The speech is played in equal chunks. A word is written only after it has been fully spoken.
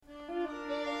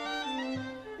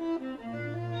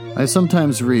I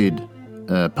sometimes read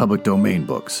public domain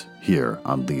books here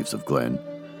on Leaves of Glen,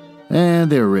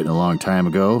 and they were written a long time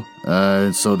ago,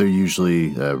 so they're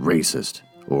usually racist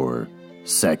or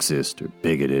sexist or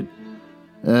bigoted.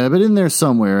 But in there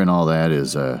somewhere and all that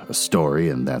is a story,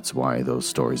 and that's why those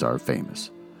stories are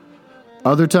famous.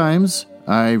 Other times,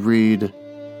 I read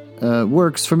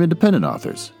works from independent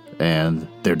authors, and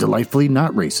they're delightfully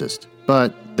not racist,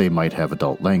 but they might have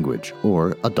adult language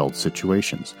or adult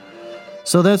situations.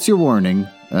 So that's your warning,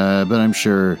 but I'm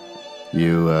sure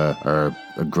you are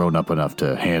grown up enough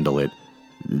to handle it.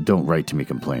 Don't write to me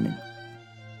complaining.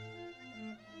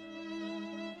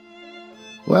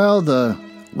 Well, the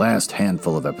last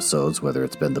handful of episodes, whether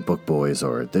it's been the Book Boys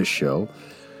or this show,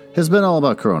 has been all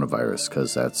about coronavirus,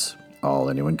 because that's all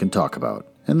anyone can talk about.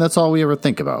 And that's all we ever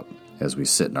think about as we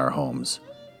sit in our homes,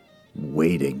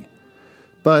 waiting.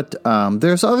 But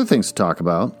there's other things to talk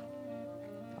about,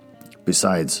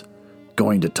 besides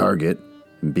going to Target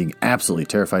and being absolutely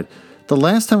terrified. The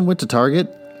last time I went to Target,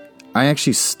 I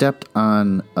actually stepped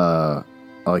on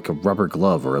like a rubber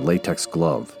glove or a latex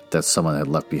glove that someone had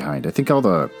left behind. I think all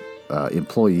the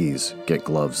employees get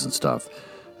gloves and stuff.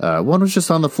 One was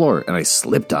just on the floor, and I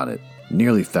slipped on it,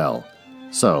 nearly fell.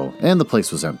 So, and the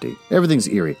place was empty. Everything's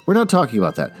eerie. We're not talking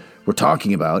about that. We're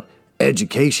talking about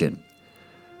education.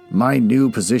 My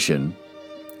new position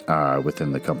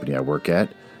within the company I work at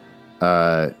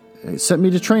sent me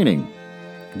to training,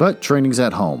 but training's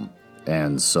at home.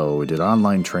 And so we did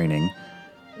online training,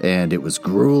 and it was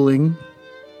grueling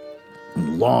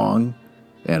and long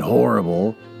and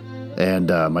horrible. And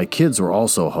my kids were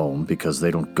also home because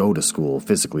they don't go to school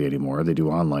physically anymore. They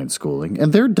do online schooling,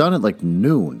 and they're done at like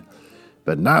noon.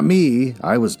 But not me.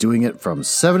 I was doing it from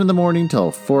 7 in the morning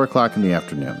till 4 o'clock in the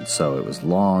afternoon. So it was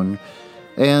long.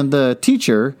 And the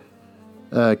teacher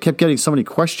kept getting so many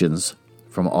questions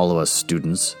from all of us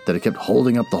students that it kept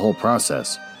holding up the whole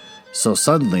process. So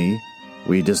suddenly,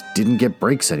 we just didn't get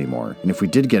breaks anymore. And if we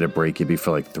did get a break, it'd be for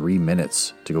like 3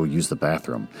 minutes to go use the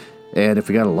bathroom. And if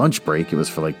we got a lunch break, it was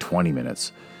for like 20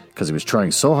 minutes. Because he was trying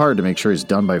so hard to make sure he's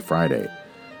done by Friday.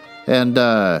 And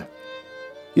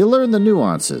you learn the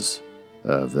nuances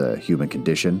of the human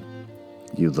condition.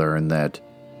 You learn that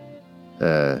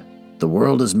the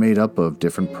world is made up of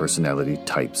different personality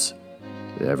types.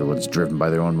 Everyone's driven by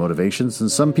their own motivations,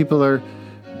 and some people are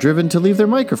driven to leave their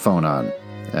microphone on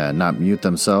and not mute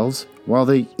themselves while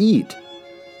they eat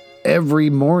every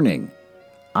morning.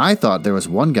 I thought there was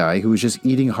one guy who was just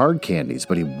eating hard candies,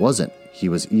 but he wasn't. He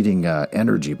was eating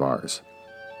energy bars.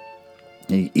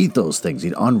 And he'd eat those things.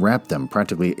 He'd unwrap them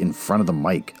practically in front of the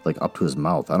mic, like up to his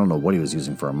mouth. I don't know what he was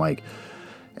using for a mic.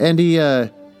 And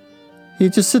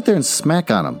he'd just sit there and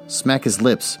smack on them, smack his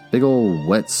lips, big old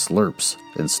wet slurps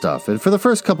and stuff. And for the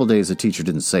first couple days, the teacher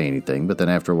didn't say anything. But then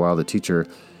after a while, the teacher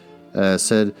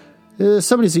said,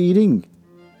 somebody's eating.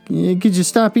 Could you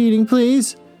stop eating,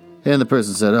 please? And the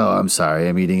person said, oh, I'm sorry,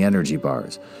 I'm eating energy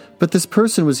bars. But this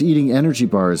person was eating energy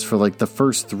bars for like the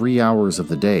first 3 hours of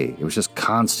the day. It was just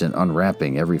constant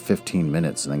unwrapping every 15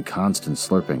 minutes and then constant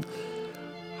slurping.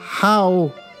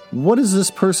 What does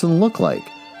this person look like?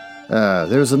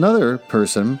 There's another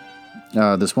person,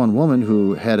 this one woman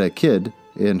who had a kid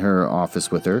in her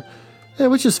office with her,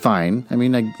 which is fine. I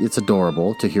mean, it's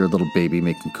adorable to hear a little baby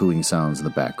making cooing sounds in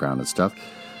the background and stuff.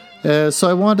 So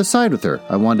I wanted to side with her.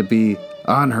 I wanted to be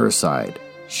on her side.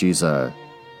 She's a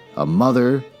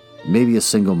mother, maybe a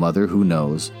single mother, who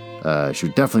knows. She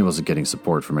definitely wasn't getting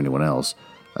support from anyone else.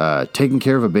 Taking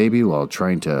care of a baby while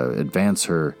trying to advance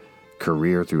her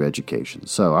career through education.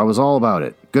 So I was all about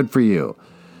it. Good for you.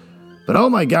 But oh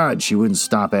my God, she wouldn't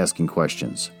stop asking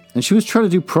questions. And she was trying to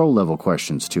do pro-level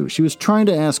questions too. She was trying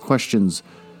to ask questions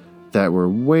that were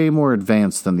way more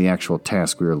advanced than the actual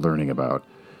task we were learning about.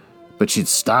 But she'd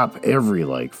stop every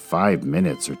 5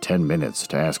 minutes or 10 minutes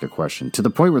to ask a question, to the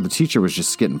point where the teacher was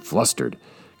just getting flustered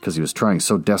because he was trying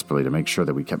so desperately to make sure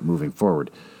that we kept moving forward.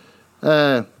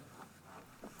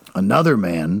 Another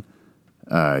man,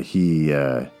 he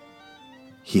had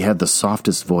the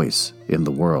softest voice in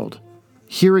the world.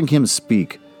 Hearing him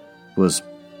speak was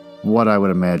what I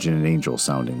would imagine an angel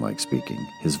sounding like speaking.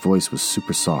 His voice was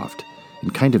super soft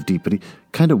and kind of deep, but he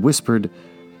kind of whispered.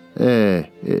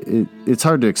 It's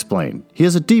hard to explain. He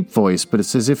has a deep voice, but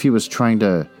it's as if he was trying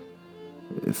to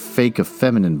fake a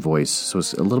feminine voice. So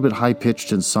it's a little bit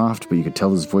high-pitched and soft, but you could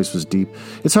tell his voice was deep.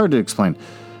 It's hard to explain.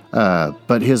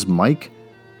 But his mic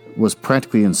was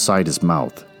practically inside his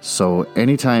mouth. So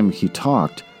anytime he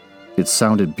talked, it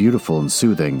sounded beautiful and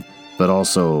soothing, but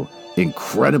also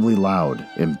incredibly loud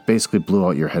and basically blew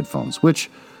out your headphones,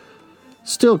 which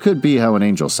still could be how an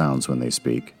angel sounds when they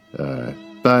speak.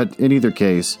 But in either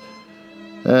case,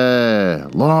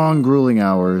 Long, grueling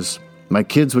hours. My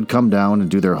kids would come down and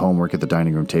do their homework at the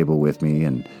dining room table with me,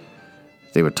 and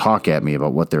they would talk at me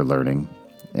about what they're learning.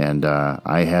 And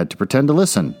I had to pretend to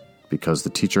listen because the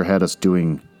teacher had us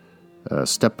doing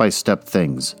step-by-step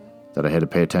things that I had to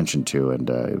pay attention to, and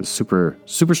it was super,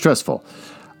 super stressful.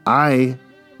 By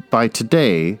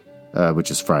today,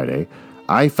 which is Friday,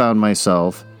 I found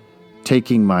myself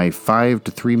taking my 5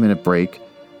 to 3 minute break,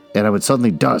 and I would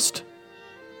suddenly dust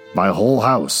my whole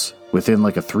house within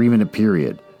like a 3 minute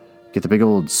period. Get the big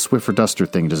old Swiffer duster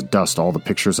thing, just dust all the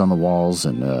pictures on the walls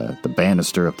and the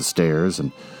banister up the stairs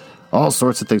and all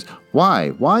sorts of things.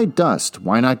 Why? Why dust?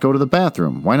 Why not go to the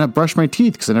bathroom? Why not brush my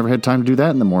teeth? Because I never had time to do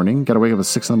that in the morning. Got to wake up at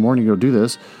 6 in the morning to go do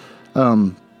this.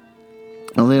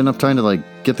 Only enough time to like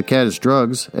get the cat his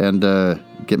drugs and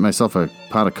get myself a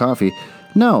pot of coffee.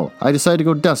 No, I decided to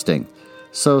go dusting.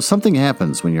 So something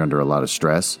happens when you're under a lot of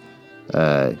stress.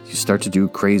 You start to do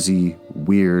crazy,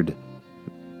 weird,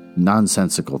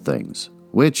 nonsensical things,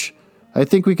 which I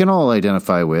think we can all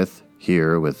identify with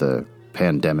here with the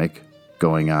pandemic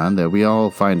going on, that we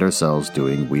all find ourselves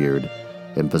doing weird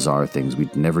and bizarre things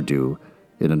we'd never do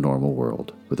in a normal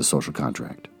world with a social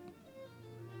contract.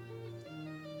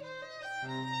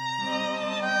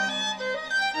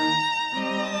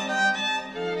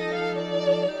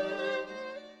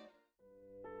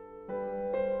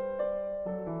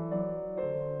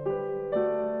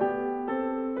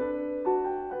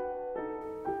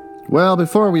 Well,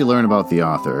 before we learn about the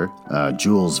author,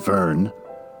 Jules Verne,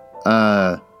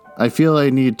 I feel I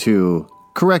need to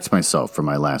correct myself from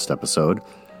my last episode.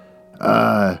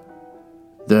 The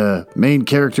main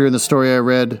character in the story I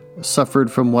read suffered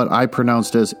from what I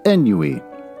pronounced as ennui.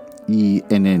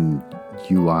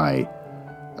 E-N-N-U-I.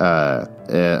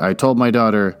 I told my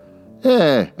daughter,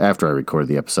 after I recorded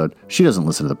the episode, she doesn't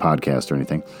listen to the podcast or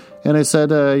anything, and I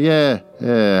said, I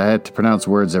had to pronounce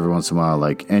words every once in a while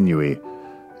like ennui.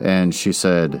 And she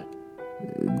said,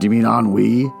 "Do you mean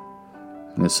ennui?"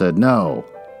 And I said, "No,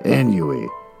 ennui."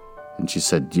 And she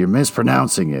said, "You're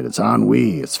mispronouncing it. It's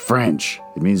ennui. It's French.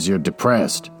 It means you're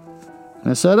depressed." And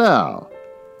I said, "Oh,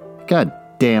 God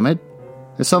damn it.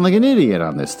 I sound like an idiot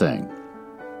on this thing.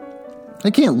 I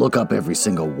can't look up every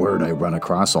single word I run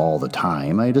across all the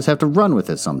time. I just have to run with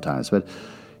it sometimes. But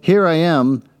here I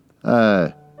am,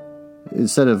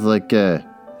 instead of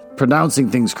pronouncing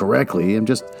things correctly, I'm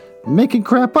just making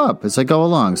crap up as I go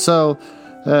along." So,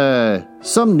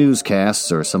 some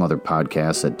newscasts or some other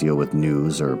podcasts that deal with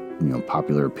news or,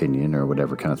 popular opinion or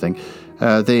whatever kind of thing,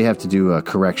 they have to do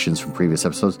corrections from previous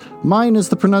episodes. Mine is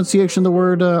the pronunciation of the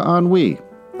word ennui.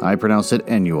 I pronounce it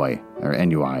ennui, or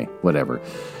ennui, whatever.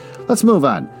 Let's move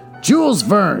on. Jules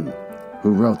Verne, who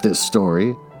wrote this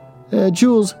story.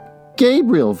 Jules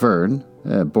Gabriel Verne,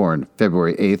 born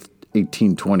February 8th,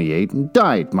 1828, and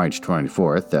died March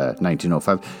 24th,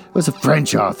 1905, was a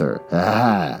French author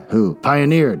who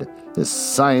pioneered the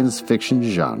science fiction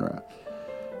genre.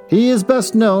 He is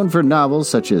best known for novels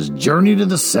such as Journey to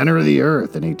the Center of the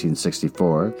Earth in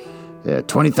 1864,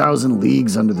 20,000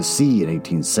 Leagues Under the Sea in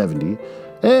 1870,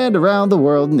 and Around the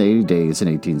World in 80 Days in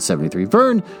 1873.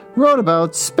 Verne wrote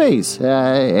about space,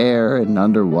 air, and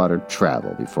underwater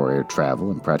travel before air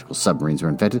travel and practical submarines were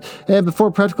invented, and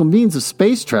before practical means of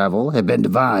space travel had been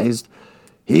devised.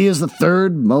 He is the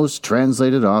third most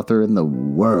translated author in the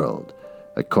world,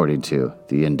 according to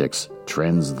the Index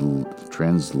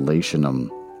Translationum.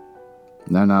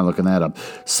 I'm not looking that up.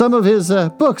 Some of his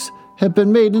books have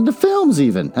been made into films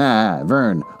even.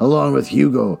 Verne, along with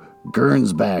Hugo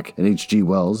Gernsback and H.G.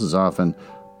 Wells, is often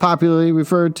popularly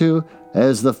referred to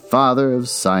as the father of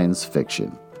science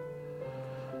fiction.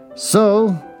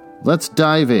 So, let's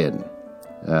dive in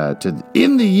to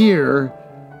In the Year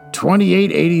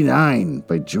 2889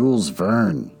 by Jules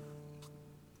Verne.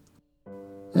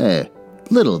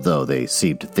 Little though they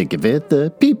seem to think of it, the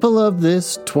people of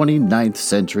this 29th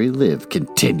century live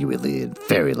continually in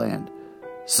fairyland,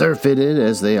 surfeited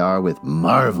as they are with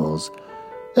marvels.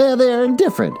 They are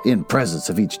indifferent in presence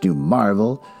of each new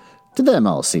marvel. To them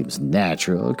all seems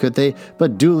natural. Could they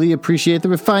but duly appreciate the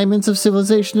refinements of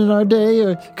civilization in our day,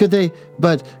 or could they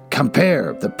but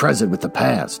compare the present with the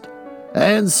past,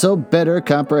 and so better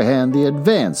comprehend the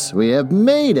advance we have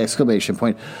made! !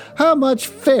 How much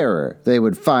fairer they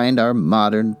would find our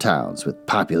modern towns, with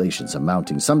populations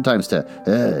amounting sometimes to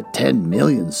 10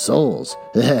 million souls.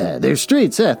 Their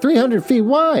streets 300 feet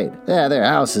wide. Their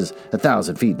houses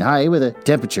 1,000 feet high, with a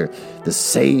temperature the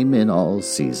same in all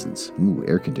seasons.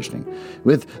 Air conditioning.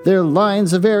 With their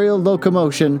lines of aerial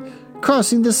locomotion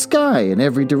crossing the sky in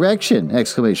every direction! !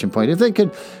 If they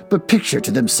could but picture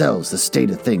to themselves the state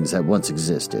of things that once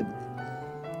existed.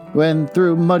 when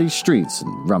through muddy streets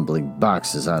and rumbling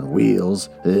boxes on wheels,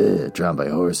 drawn by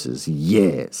horses,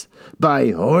 yes,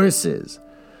 by horses.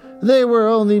 They were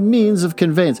only means of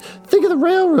conveyance. Think of the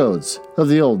railroads of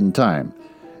the olden time,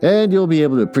 and you'll be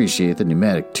able to appreciate the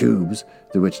pneumatic tubes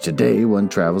through which today one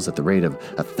travels at the rate of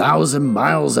 1,000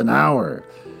 miles an hour.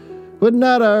 Would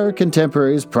not our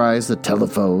contemporaries prize the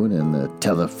telephone and the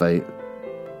telephote?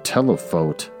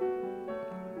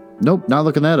 Nope, not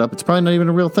looking that up. It's probably not even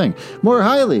a real thing. More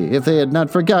highly, if they had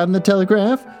not forgotten the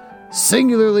telegraph?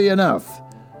 Singularly enough,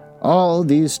 all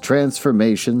these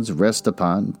transformations rest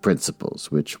upon principles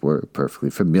which were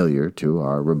perfectly familiar to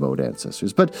our remote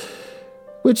ancestors, but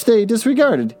which they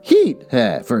disregarded. Heat,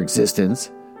 for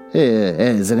existence,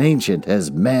 as ancient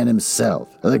as man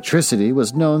himself. Electricity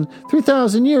was known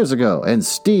 3,000 years ago, and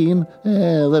steam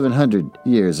 1,100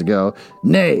 years ago.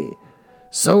 Nay,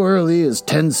 so early as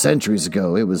 10 centuries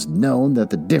ago, it was known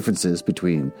that the differences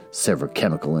between several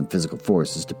chemical and physical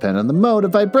forces depend on the mode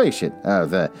of vibration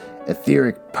of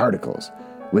etheric particles,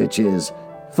 which is,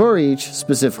 for each,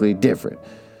 specifically different.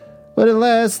 But at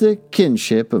last the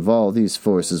kinship of all these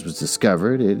forces was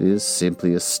discovered. It is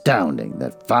simply astounding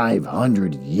that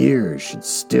 500 years should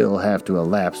still have to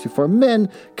elapse before men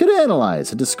could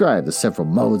analyze and describe the several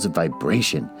modes of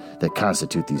vibration that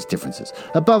constitute these differences.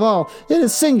 Above all, it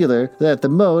is singular that the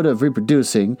mode of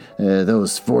reproducing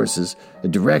those forces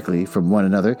directly from one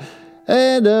another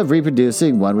and of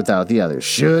reproducing one without the other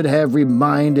should have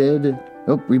remained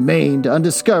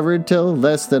undiscovered till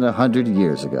less than 100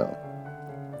 years ago.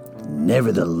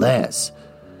 Nevertheless,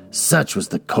 such was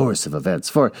the course of events,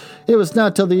 for it was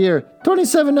not till the year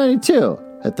 2792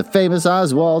 that the famous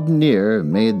Oswald Nier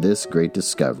made this great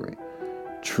discovery.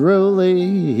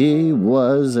 Truly, he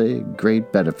was a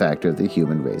great benefactor of the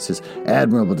human race. His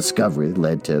admirable discovery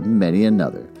led to many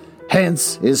another.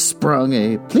 Hence is sprung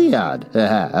a pleiad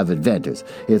of inventors,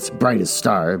 its brightest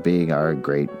star being our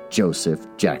great Joseph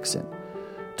Jackson.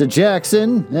 To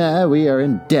Jackson, we are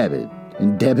indebted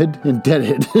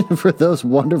for those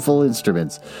wonderful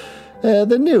instruments,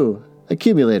 the new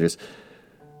accumulators.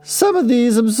 Some of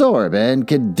these absorb and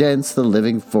condense the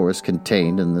living force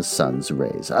contained in the sun's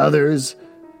rays. Others,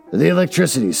 the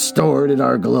electricity stored in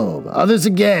our globe. Others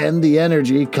again, the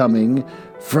energy coming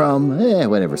from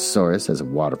whatever source, as a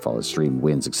waterfall, a stream,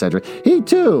 winds, etc. He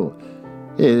too,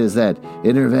 it is that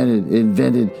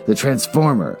invented the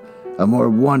transformer, a more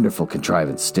wonderful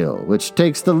contrivance still, which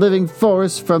takes the living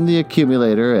force from the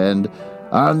accumulator and,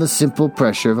 on the simple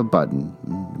pressure of a button,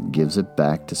 gives it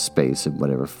back to space in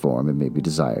whatever form it may be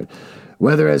desired,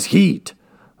 whether as heat,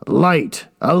 light,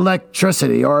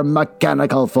 electricity, or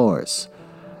mechanical force,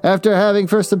 after having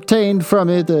first obtained from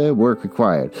it the work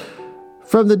required.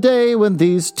 From the day when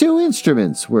these two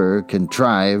instruments were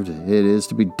contrived, it is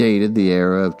to be dated the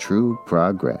era of true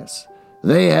progress.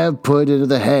 They have put into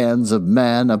the hands of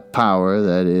man a power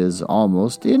that is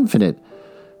almost infinite.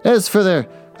 As for their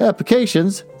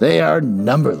applications, they are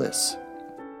numberless.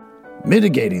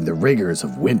 Mitigating the rigors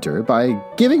of winter by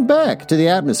giving back to the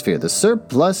atmosphere the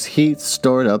surplus heat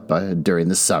stored up during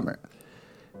the summer.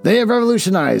 They have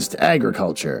revolutionized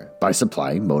agriculture by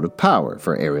supplying motive power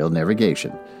for aerial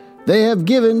navigation. They have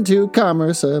given to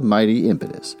commerce a mighty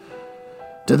impetus.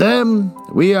 To them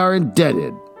we are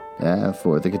indebted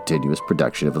for the continuous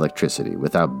production of electricity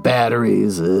without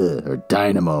batteries or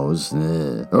dynamos,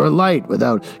 or light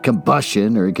without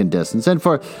combustion or incandescence, and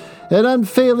for an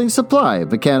unfailing supply of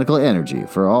mechanical energy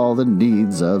for all the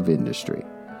needs of industry.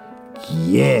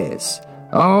 Yes,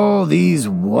 all these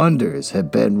wonders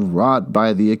have been wrought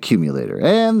by the accumulator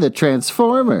and the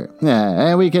transformer,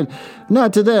 and we can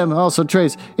not to them also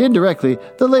trace indirectly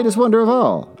the latest wonder of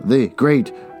all, the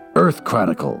great Earth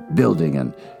Chronicle building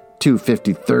and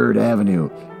 253rd Avenue,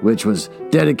 which was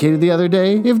dedicated the other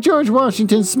day. If George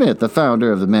Washington Smith, the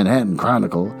founder of the Manhattan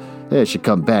Chronicle, should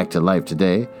come back to life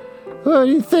today, what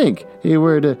do you think he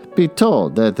were to be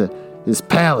told that his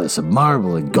palace of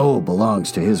marble and gold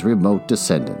belongs to his remote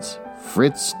descendants,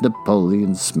 Fritz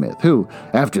Napoleon Smith, who,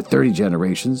 after 30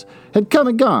 generations, had come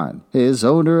and gone, is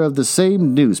owner of the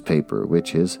same newspaper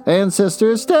which his ancestor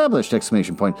established!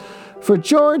 For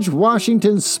George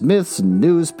Washington Smith's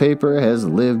newspaper has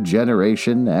lived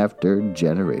generation after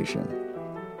generation,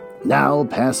 now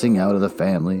passing out of the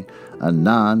family,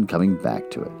 anon coming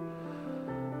back to it.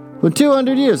 When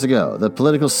 200 years ago, the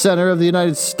political center of the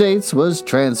United States was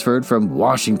transferred from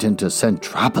Washington to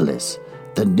Centropolis,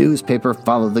 The newspaper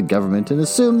followed the government and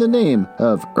assumed the name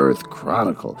of Earth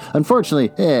Chronicle. Unfortunately,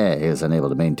 it was unable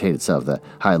to maintain itself at the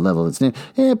high level of its name.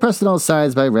 Pressed on all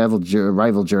sides by rival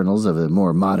journals of a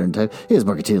more modern type, it is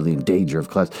more continually in danger of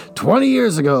collapse. 20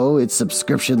 years ago, its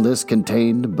subscription list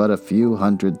contained but a few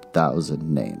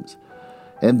 100,000 names.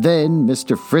 And then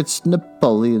Mr. Fritz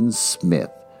Napoleon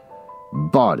Smith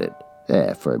bought it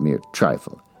for a mere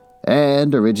trifle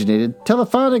and originated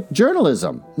telephonic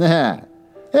journalism.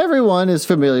 Everyone is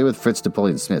familiar with Fritz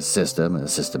Napoleon Smith's system, a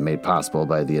system made possible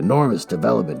by the enormous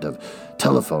development of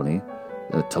telephony.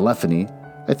 I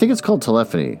think it's called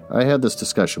telephony. I had this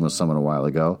discussion with someone a while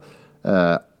ago.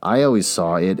 I always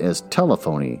saw it as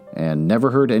telephony and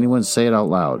never heard anyone say it out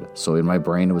loud. So in my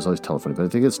brain it was always telephony, but I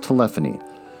think it's telephony,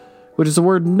 which is a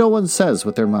word no one says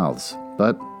with their mouths,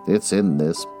 but it's in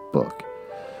this book.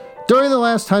 During the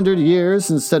last 100 years,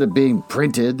 instead of being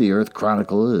printed, the Earth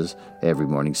Chronicle is every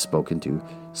morning spoken to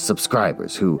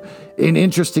subscribers who, in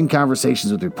interesting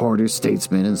conversations with reporters,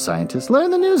 statesmen, and scientists,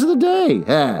 learn the news of the day.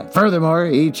 Furthermore,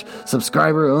 each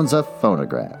subscriber owns a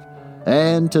phonograph.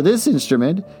 And to this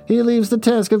instrument, he leaves the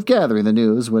task of gathering the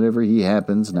news whenever he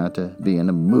happens not to be in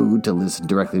a mood to listen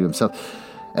directly to himself.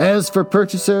 As for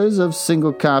purchasers of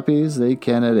single copies, they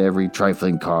can at every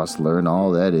trifling cost learn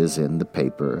all that is in the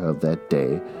paper of that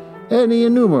day. Any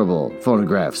innumerable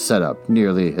phonographs set up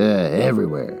nearly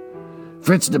everywhere.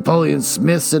 Fritz Napoleon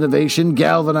Smith's innovation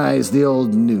galvanized the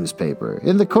old newspaper.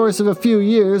 In the course of a few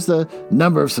years, the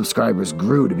number of subscribers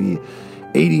grew to be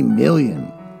 80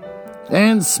 million.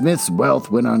 And Smith's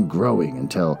wealth went on growing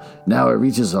until now it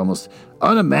reaches almost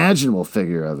unimaginable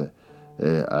figure of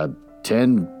a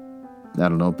 10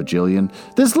 bajillion.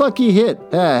 This lucky hit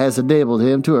has enabled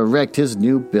him to erect his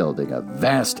new building, a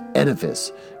vast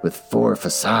edifice with 4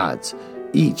 facades,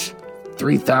 each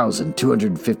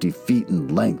 3,250 feet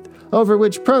in length, over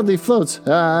which proudly floats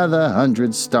the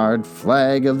 100-starred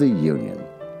flag of the Union.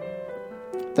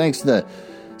 Thanks to the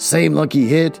same lucky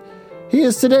hit, he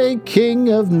is today king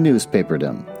of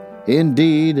newspaperdom.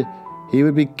 Indeed, he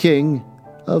would be king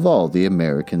of all the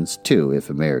Americans, too, if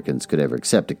Americans could ever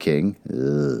accept a king.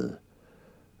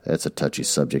 That's a touchy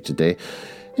subject today.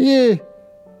 You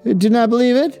do not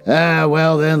believe it?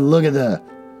 Well then, look at the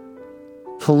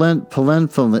oh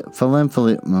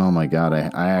my God,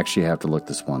 I actually have to look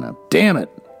this one up. Damn it!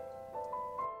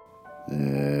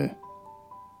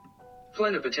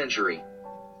 Plenipotentiary.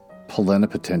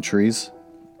 Plenipotentiaries?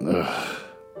 Ugh.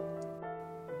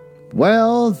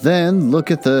 Well, then,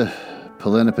 look at the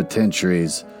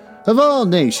plenipotentiaries of all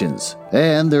nations,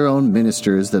 and their own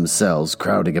ministers themselves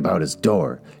crowding about his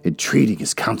door, entreating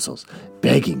his counsels,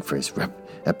 begging for his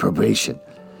approbation,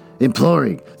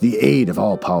 imploring the aid of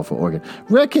all-powerful organ.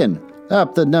 Reckon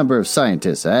up the number of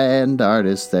scientists and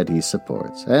artists that he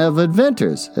supports, of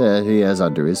inventors that he has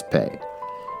under his pay.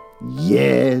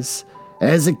 Yes,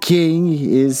 as a king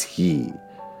is he,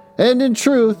 and in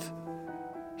truth,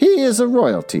 he is a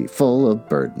royalty full of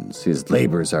burdens. His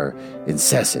labors are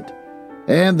incessant,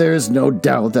 and there is no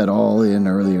doubt that all in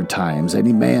earlier times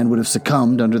any man would have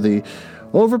succumbed under the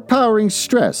overpowering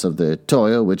stress of the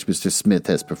toil which Mr. Smith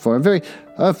has performed. Very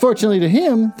fortunately to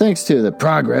him, thanks to the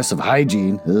progress of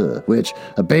hygiene, which,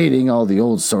 abating all the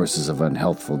old sources of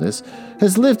unhealthfulness,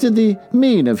 has lifted the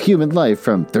mean of human life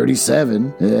from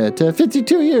 37 to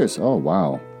 52 years. Oh,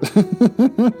 wow.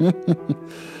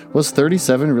 Was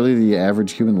 37 really the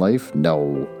average human life?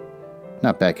 No.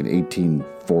 Not back in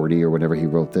 1840 or whenever he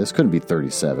wrote this. Couldn't be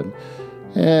 37.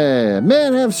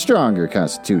 Men have stronger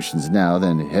constitutions now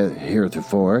than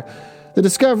heretofore. The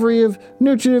discovery of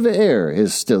nutritive air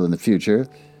is still in the future.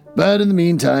 But in the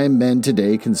meantime, men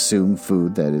today consume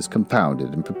food that is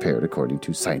compounded and prepared according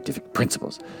to scientific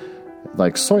principles,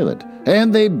 like Soylent.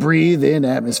 And they breathe in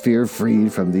atmosphere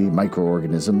freed from the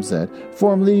microorganisms that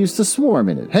formerly used to swarm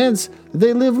in it. Hence,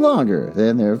 they live longer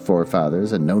than their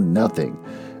forefathers and know nothing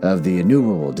of the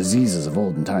innumerable diseases of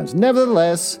olden times.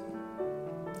 Nevertheless,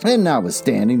 and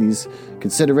notwithstanding these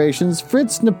considerations,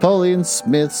 Fritz Napoleon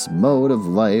Smith's mode of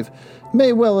life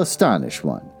may well astonish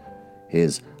one.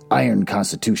 His iron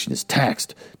constitution is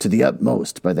taxed to the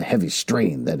utmost by the heavy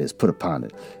strain that is put upon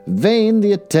it. Vain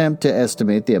the attempt to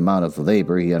estimate the amount of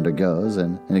labor he undergoes,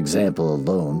 and an example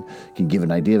alone can give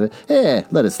an idea of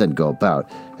it. Let us then go about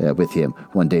with him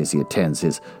one day as he attends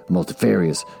his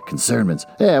multifarious concernments.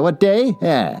 What day?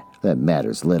 That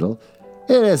matters little.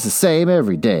 It is the same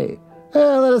every day.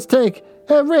 Let us take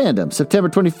at random September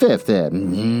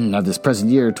 25th of this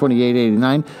present year,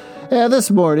 2889.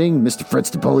 This morning, Mr.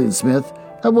 Fritz Napoleon Smith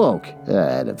awoke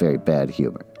in a very bad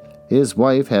humor, his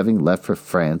wife having left for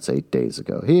France 8 days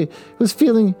ago. He was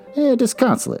feeling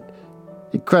disconsolate.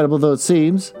 Incredible though it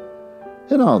seems,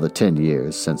 In all the 10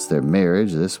 years since their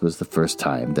marriage, this was the first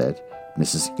time that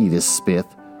Mrs. Edith Smith,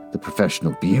 the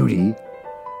professional beauty,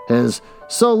 has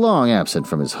so long absent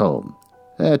from his home.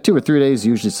 2 or 3 days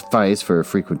usually suffice for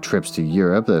frequent trips to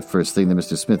Europe. The first thing that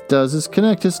Mr. Smith does is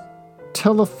connect his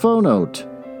telephonote.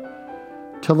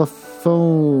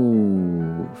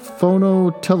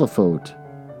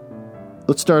 Phonotelephone.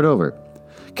 Let's start over.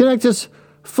 Connect his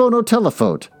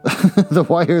phonotelephone, the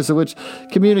wires of which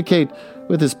communicate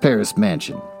with his Paris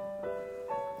mansion.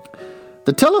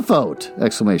 The telephone!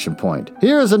 Exclamation point.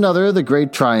 Here is another of the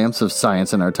great triumphs of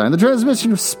science in our time. The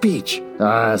transmission of speech.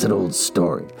 It's an old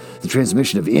story. The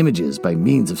transmission of images by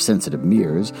means of sensitive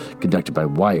mirrors, conducted by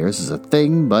wires, is a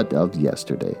thing but of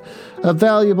yesterday. A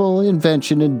valuable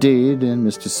invention indeed, and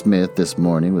Mr. Smith this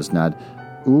morning was not...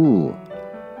 Ooh,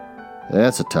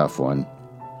 that's a tough one.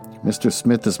 Mr.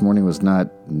 Smith this morning was not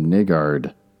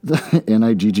Niggard.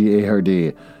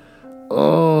 Niggard.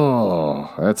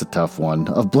 Oh, that's a tough one.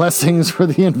 Of blessings for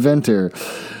the inventor.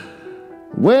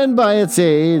 When by its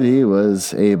aid he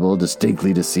was able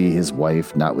distinctly to see his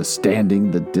wife,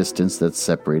 notwithstanding the distance that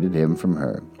separated him from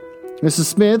her. Mrs.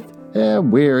 Smith,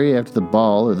 weary after the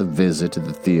ball or the visit to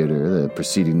the theater the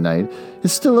preceding night,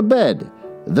 is still abed,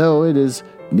 though it is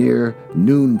near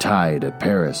noontide at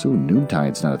Paris. Ooh,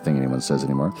 noontide's not a thing anyone says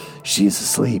anymore. She is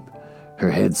asleep, her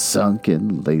head sunk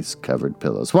in lace-covered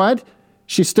pillows. What?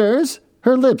 She stirs?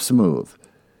 Her lips move.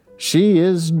 She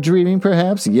is dreaming,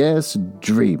 perhaps? Yes,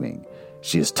 dreaming.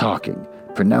 She is talking,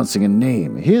 pronouncing a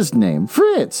name, his name,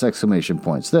 Fritz! Exclamation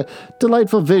points. The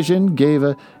delightful vision gave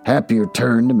a happier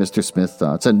turn to Mr. Smith's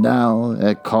thoughts, and now,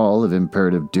 at call of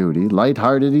imperative duty,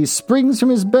 light-hearted, he springs from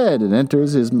his bed and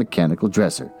enters his mechanical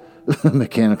dresser. 2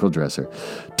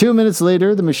 minutes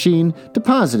later, the machine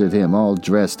deposited him, all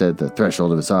dressed, at the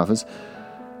threshold of his office.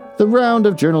 The round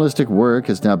of journalistic work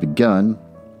has now begun.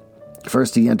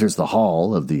 First he enters the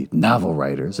hall of the novel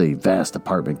writers, a vast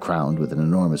apartment crowned with an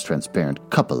enormous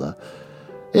transparent cupola.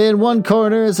 In one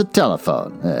corner is a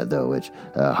telephone, though which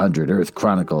 100 Earth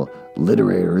Chronicle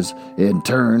literators in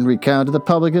turn recount to the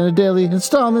public in a daily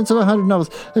installments of 100 novels,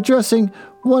 addressing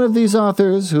one of these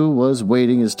authors who was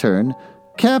waiting his turn.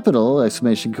 Capital,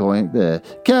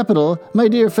 capital, my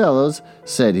dear fellows,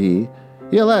 said he.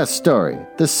 Your last story,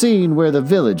 the scene where the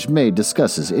village maid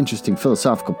discusses interesting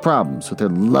philosophical problems with her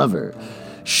lover,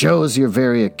 shows your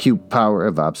very acute power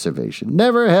of observation.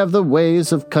 Never have the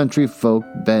ways of country folk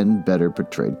been better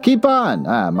portrayed. Keep on,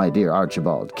 my dear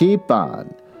Archibald, keep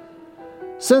on.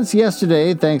 Since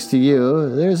yesterday, thanks to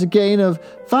you, there's a gain of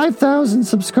 5,000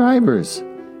 subscribers.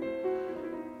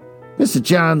 Mr.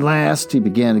 John Last, he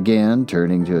began again,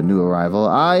 turning to a new arrival,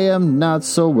 I am not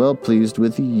so well pleased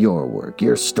with your work.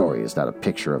 Your story is not a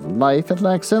picture of life. It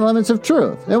lacks elements of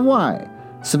truth. And why?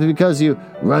 Simply because you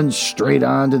run straight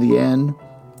on to the end?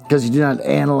 Because you do not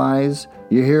analyze?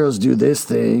 Your heroes do this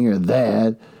thing or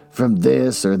that, from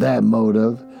this or that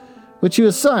motive, which you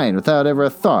assign without ever a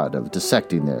thought of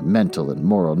dissecting their mental and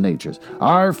moral natures.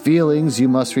 Our feelings, you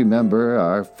must remember,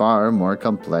 are far more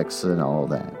complex than all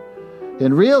that.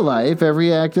 In real life,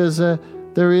 every act is the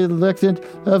reluctant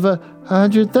of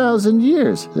 100,000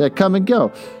 years that come and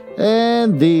go.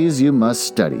 And these you must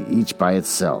study, each by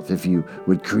itself, if you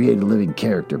would create a living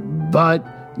character. But,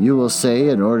 you will say,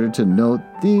 in order to note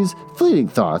these fleeting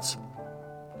thoughts,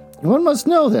 one must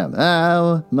know them.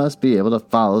 Must be able to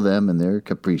follow them in their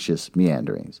capricious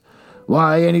meanderings.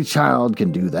 Why, any child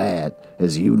can do that,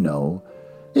 as you know.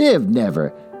 If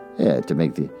never, to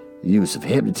make the use of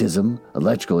hypnotism,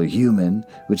 electrical or human,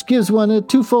 which gives one a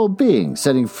twofold being,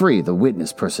 setting free the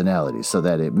witness personality so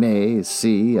that it may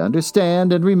see,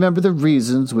 understand, and remember the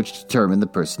reasons which determine the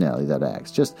personality that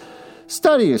acts. Just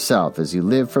study yourself as you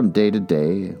live from day to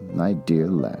day, my dear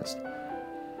Last.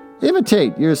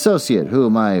 Imitate your associate,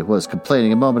 whom I was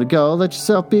complaining a moment ago. Let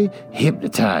yourself be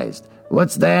hypnotized.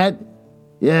 What's that?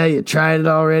 Yeah, you tried it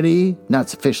already? Not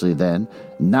sufficiently, then.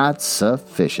 Not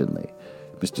sufficiently.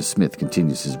 Mr. Smith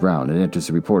continues his round and enters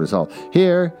the reporters' hall.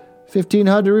 Here,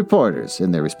 1,500 reporters,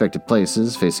 in their respective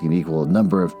places, facing an equal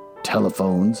number of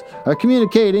telephones, are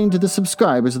communicating to the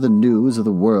subscribers of the news of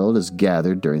the world as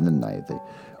gathered during the night. The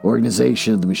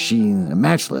organization of the machine, a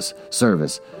matchless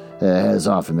service, has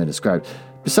often been described.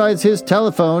 Besides his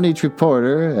telephone, each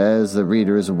reporter, as the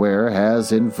reader is aware,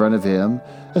 has in front of him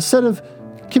a set of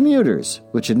commuters,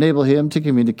 which enable him to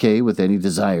communicate with any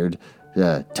desired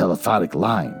telephonic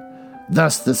line.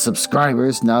 Thus, the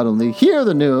subscribers not only hear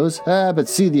the news, but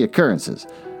see the occurrences.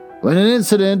 When an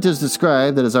incident is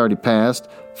described that has already passed,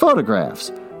 photographs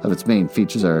of its main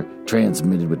features are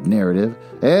transmitted with narrative,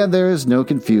 and there is no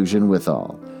confusion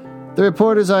withal. The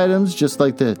reporter's items, just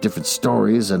like the different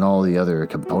stories and all the other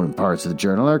component parts of the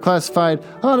journal, are classified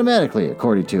automatically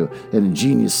according to an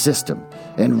ingenious system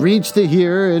and reach the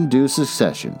hearer in due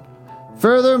succession.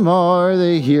 Furthermore,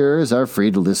 the hearers are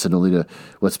free to listen only to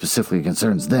what specifically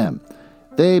concerns them.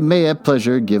 They may at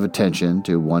pleasure give attention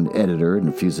to one editor and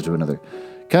refuse it to another.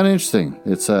 Kind of interesting.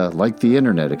 It's like the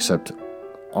internet, except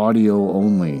audio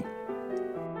only.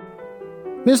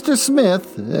 Mr.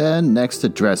 Smith next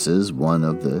addresses one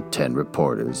of the 10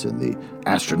 reporters in the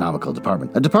astronomical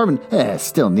department, a department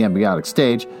still in the embryonic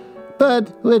stage, but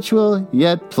which will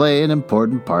yet play an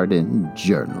important part in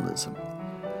journalism.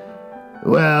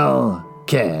 Well,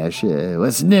 Cash,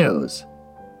 what's the news?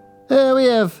 We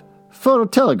have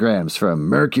phototelegrams from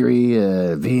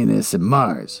Mercury, Venus, and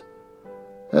Mars.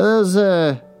 Are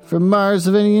those from Mars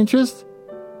of any interest?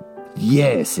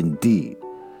 Yes, indeed.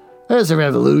 There's a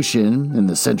revolution in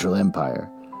the Central Empire.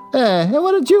 And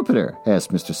what of Jupiter?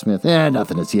 Asked Mr. Smith.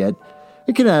 Nothing as yet.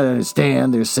 We cannot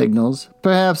understand their signals.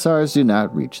 Perhaps ours do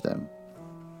not reach them.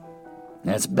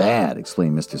 That's bad,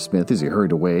 exclaimed Mr. Smith as he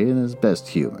hurried away in his best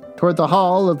humor toward the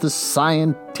hall of the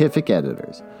scientific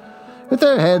editors. With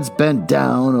their heads bent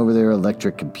down over their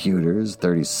electric computers,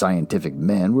 30 scientific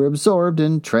men were absorbed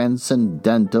in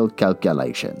transcendental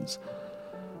calculations.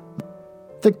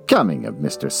 The coming of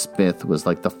Mr. Smith was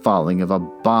like the falling of a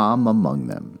bomb among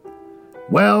them.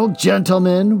 Well,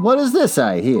 gentlemen, what is this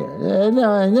I hear?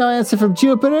 No answer from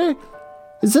Jupiter?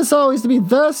 Is this always to be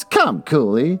thus? Come,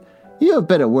 Cooley. You have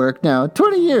been at work now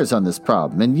 20 years on this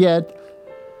problem, and yet...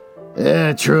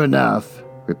 True enough,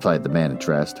 replied the man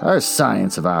addressed. Our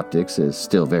science of optics is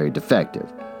still very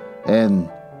defective. And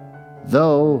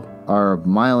though our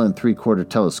 1 3/4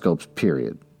 telescopes,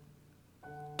 period.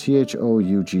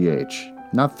 Though,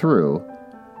 not through.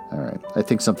 All right, I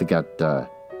think something got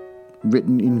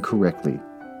written incorrectly.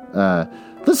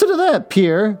 Listen to that,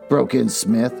 Pierre, broke in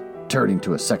Smith, turning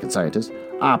to a second scientist.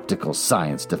 Optical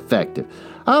science defective.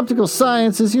 Optical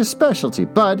science is your specialty,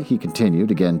 but, he continued,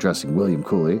 again addressing William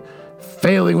Cooley,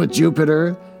 failing with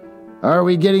Jupiter. Are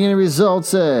we getting any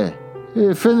results from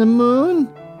the moon?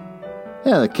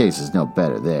 The case is no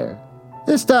better there.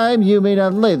 This time you may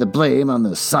not lay the blame on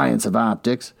the science of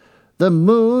optics. The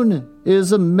moon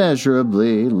is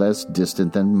immeasurably less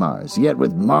distant than Mars. Yet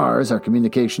with Mars, our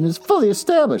communication is fully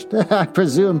established. I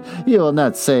presume you will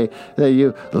not say that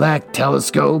you lack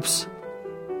telescopes.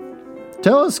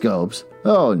 Telescopes?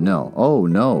 Oh, no. Oh,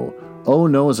 no. Oh,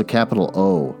 no is a capital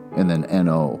O and then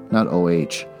N-O, not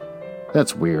O-H.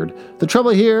 That's weird. The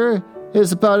trouble here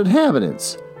is about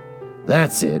inhabitants.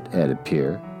 That's it, added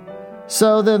Pierre.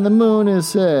 So then the moon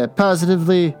is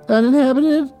positively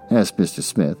uninhabited? Asked Mr.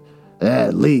 Smith.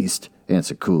 At least,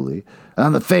 answered Cooley,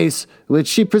 on the face which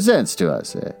she presents to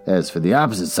us. As for the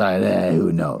opposite side,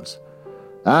 who knows?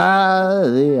 Ah,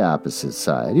 the opposite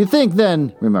side. You think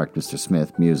then, remarked Mr.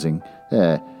 Smith, musing,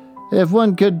 if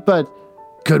one could but...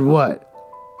 Could what?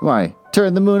 Why,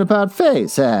 turn the moon about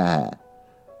face,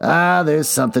 there's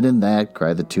something in that,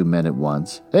 cried the two men at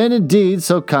once. And indeed,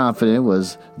 so confident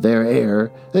was their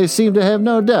air, they seemed to have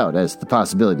no doubt as to the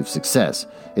possibility of success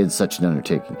in such an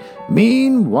undertaking.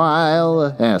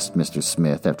 Meanwhile, asked Mr.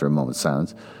 Smith after a moment's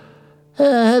silence,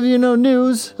 have you no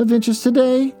news of interest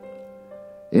today?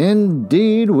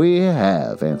 Indeed we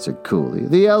have, answered Cooley.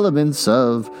 The elements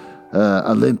of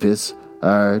Olympus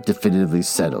are definitively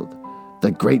settled.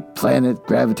 The great planet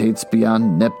gravitates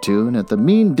beyond Neptune at the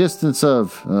mean distance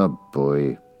of... Oh,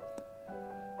 boy.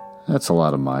 That's a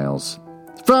lot of miles.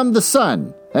 From the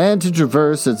sun, and to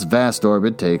traverse its vast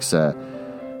orbit takes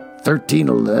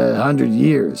 1,300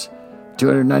 years,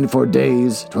 294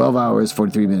 days, 12 hours,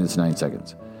 43 minutes, 9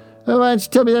 seconds. Why didn't you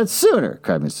tell me that sooner?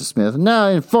 Cried Mr. Smith. Now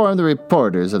inform the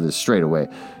reporters of this straightaway.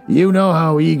 You know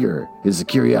how eager is the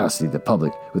curiosity of the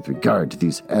public with regard to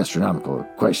these astronomical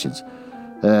questions.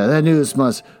 That news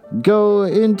must go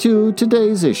into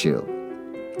today's issue.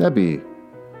 That'd be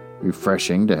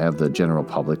refreshing to have the general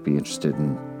public be interested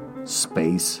in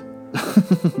space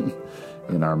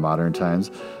in our modern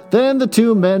times. Then the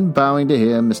two men bowing to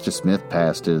him, Mr. Smith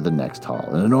passed to the next hall,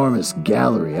 an enormous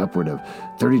gallery upward of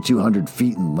 3,200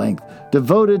 feet in length,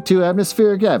 devoted to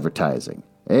atmospheric advertising.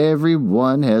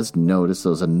 Everyone has noticed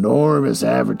those enormous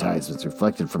advertisements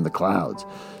reflected from the clouds,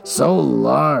 so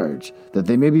large that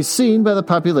they may be seen by the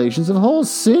populations of whole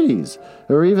cities,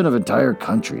 or even of entire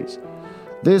countries.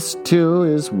 This, too,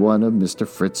 is one of Mr.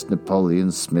 Fritz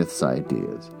Napoleon Smith's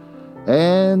ideas.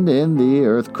 And in the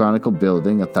Earth Chronicle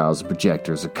building, 1,000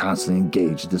 projectors are constantly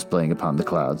engaged in displaying upon the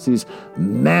clouds these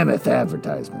mammoth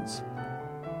advertisements.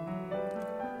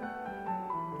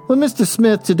 When Mr.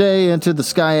 Smith today entered the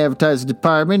Sky Advertising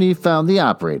Department, he found the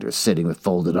operators sitting with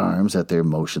folded arms at their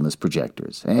motionless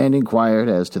projectors, and inquired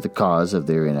as to the cause of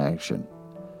their inaction.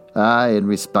 In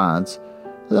response,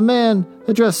 the man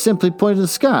addressed simply pointed to the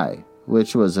sky,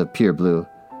 which was a pure blue.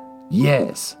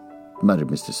 "Yes," muttered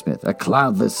Mr. Smith, "a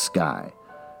cloudless sky.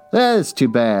 That is too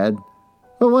bad.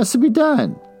 But what's to be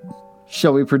done?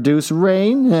 Shall we produce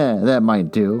rain? That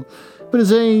might do. But is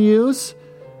there any use?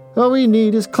 All we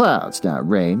need is clouds, not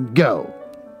rain. Go,"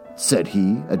 said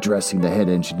he, addressing the head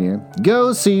engineer.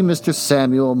 "Go see Mr.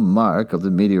 Samuel Mark of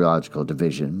the Meteorological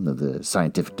Division of the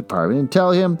Scientific Department and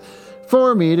tell him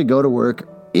for me to go to work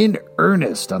in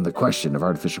earnest on the question of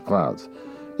artificial clouds.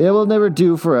 It will never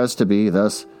do for us to be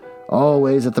thus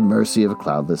always at the mercy of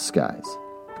cloudless skies."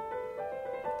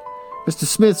 Mr.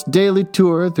 Smith's daily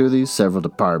tour through the several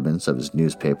departments of his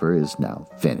newspaper is now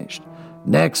finished.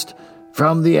 Next,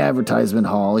 from the advertisement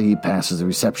hall, he passes the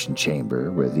reception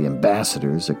chamber, where the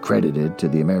ambassadors accredited to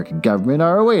the American government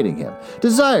are awaiting him,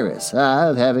 desirous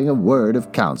of having a word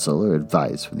of counsel or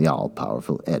advice from the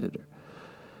all-powerful editor.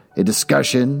 A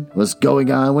discussion was going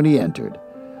on when he entered.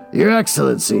 "Your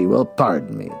Excellency will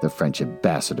pardon me," the French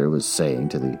ambassador was saying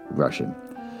to the Russian,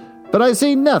 "but I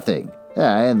see nothing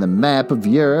in the map of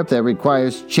Europe that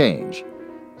requires change.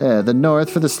 The north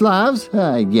for the Slavs?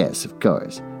 Yes, of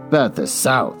course. But the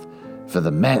south for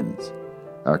the Mends,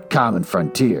 our common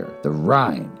frontier, the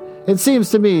Rhine, it seems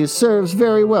to me serves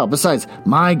very well. Besides,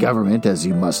 my government, as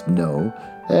you must know,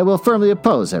 will firmly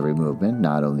oppose every movement,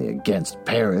 not only against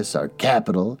Paris, our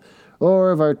capital,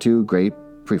 or of our two great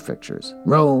prefectures,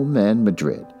 Rome and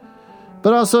Madrid,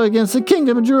 but also against the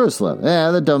kingdom of Jerusalem,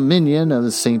 the dominion of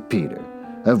the St. Peter,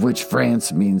 of which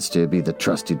France means to be the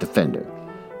trusty defender."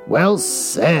 "Well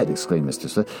said," exclaimed Mr.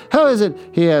 Smith. "How is it,"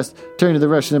 he asked, turning to the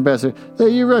Russian ambassador,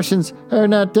 "that you Russians are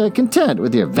not content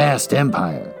with your vast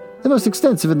empire, the most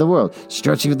extensive in the world,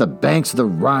 stretching from the banks of the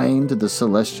Rhine to the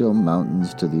Celestial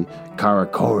Mountains to the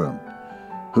Karakoram,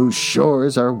 whose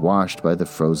shores are washed by the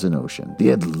frozen ocean, the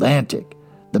Atlantic,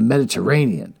 the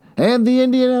Mediterranean, and the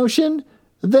Indian Ocean?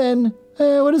 Then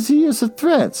what is the use of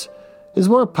threats? Is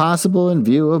war possible in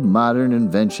view of modern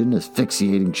invention,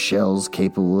 asphyxiating shells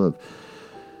capable of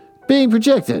being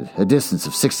projected a distance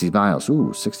of 60 miles,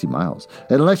 60 miles,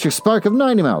 an electric spark of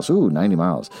 90 miles, 90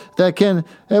 miles, that can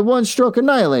at one stroke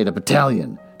annihilate a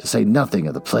battalion, to say nothing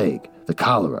of the plague, the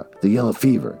cholera, the yellow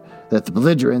fever, that the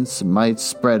belligerents might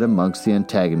spread amongst the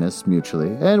antagonists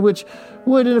mutually, and which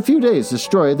would in a few days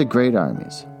destroy the great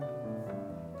armies?"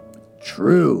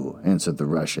 "True," answered the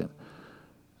Russian.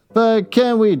 "But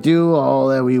can we do all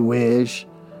that we wish?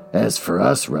 As for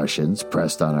us Russians,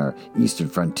 pressed on our eastern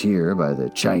frontier by the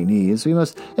Chinese, we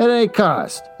must at any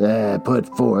cost put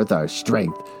forth our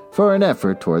strength for an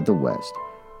effort toward the west."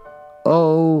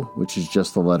 "O," which is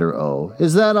just the letter O.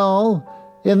 "Is that all?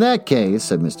 In that case,"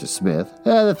 said Mr. Smith,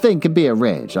 "the thing can be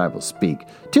arranged. I will speak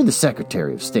to the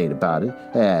Secretary of State about it.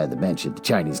 The mention of the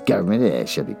Chinese government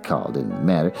should be called in the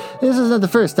matter. This is not the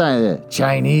first time the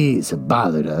Chinese have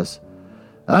bothered us."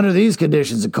 "Under these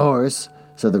conditions, of course,"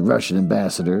 said the Russian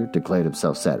ambassador, declared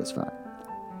himself satisfied.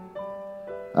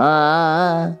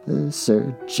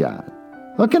 Sir John,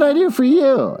 what can I do for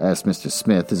you?" asked Mr.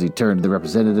 Smith as he turned to the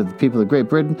representative of the people of Great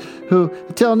Britain, who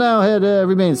until now had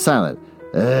remained silent.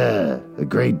 A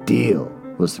great deal,"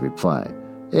 was the reply,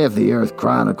 "if the Earth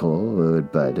Chronicle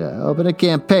would but open a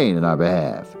campaign in our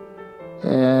behalf."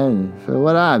 "And for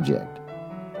what object?"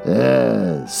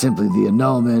 Simply the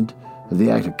annulment of the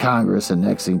Act of Congress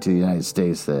annexing to the United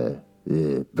States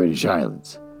the British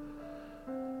Islands.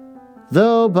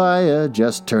 Though by a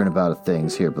just turnabout of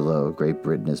things here below, Great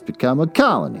Britain has become a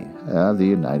colony of the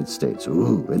United States.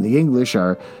 And the English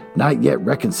are not yet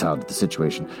reconciled to the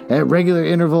situation. At regular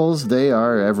intervals, they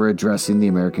are ever addressing the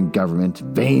American government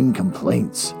vain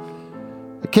complaints.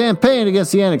 A campaign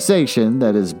against the annexation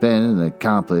that has been an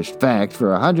accomplished fact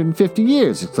for 150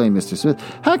 years, exclaimed Mr. Smith.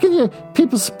 How can you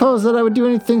people suppose that I would do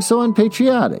anything so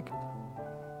unpatriotic?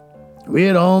 We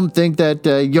at home think that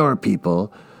your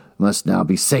people must now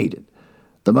be sated.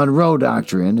 The Monroe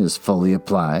Doctrine is fully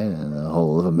applied, and the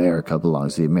whole of America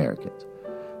belongs to the Americans.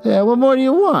 What more do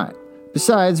you want?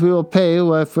 Besides, we will pay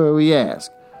whatever we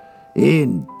ask.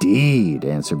 Indeed,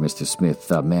 answered Mr.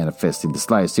 Smith, manifesting the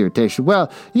slightest irritation.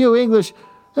 Well, you English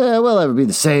will ever be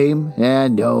the same.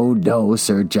 No,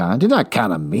 Sir John, do not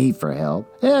count on me for help.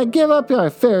 Give up your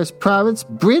fairest province,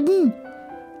 Britain.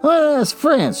 Well, ask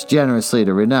France generously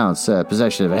to renounce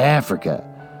possession of Africa.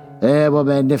 What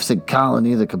magnificent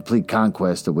colony, the complete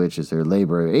conquest of which is their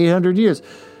labor of 800 years.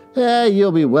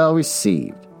 You'll be well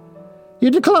received. You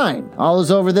decline. All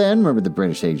is over then, murmured the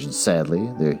British agent sadly.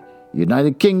 Their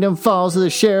United Kingdom falls to the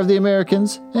share of the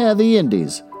Americans, the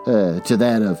Indies, to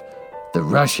that of the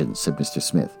Russians, said Mr.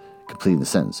 Smith, completing the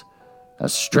sentence.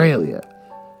 Australia.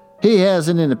 He has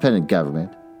an independent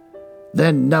government.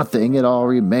 Then nothing at all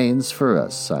remains for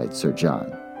us, sighed Sir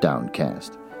John,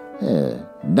 downcast.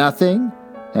 Nothing?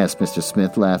 Asked Mr.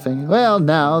 Smith, laughing. Well,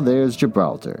 now there's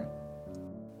Gibraltar.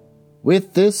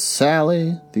 With this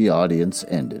sally, the audience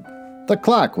ended. The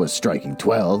clock was striking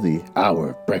 12, the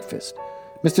hour of breakfast.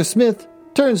 Mr. Smith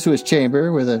turns to his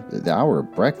chamber where the hour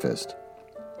of breakfast.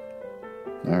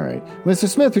 All right. Mr.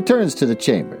 Smith returns to the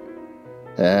chamber,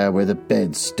 where the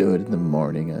bed stood in the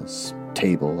morning, a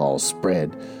table all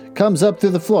spread, comes up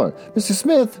through the floor. Mr.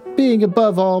 Smith, being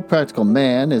above all practical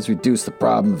man, has reduced the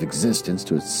problem of existence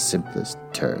to its simplest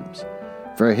terms.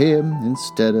 For him,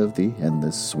 instead of the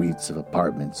endless suites of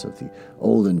apartments of the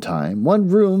olden time, one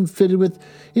room fitted with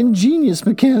ingenious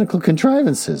mechanical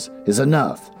contrivances is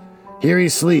enough. Here he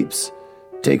sleeps,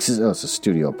 it's a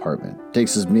studio apartment,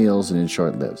 takes his meals, and in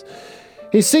short lives.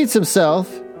 He seats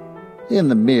himself in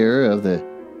the mirror of the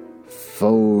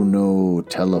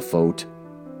phonotelephone.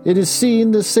 It is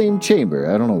seen the same chamber.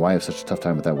 I don't know why I have such a tough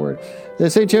time with that word. The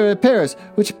same chamber at Paris,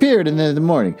 which appeared in the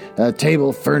morning. A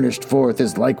table furnished forth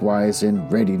is likewise in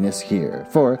readiness here.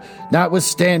 For,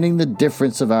 notwithstanding the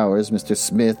difference of hours, Mr.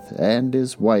 Smith and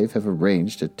his wife have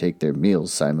arranged to take their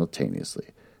meals simultaneously.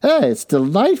 It's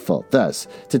delightful, thus,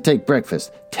 to take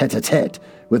breakfast tete-a-tete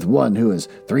with one who is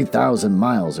 3,000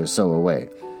 miles or so away.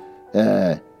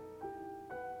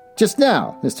 Just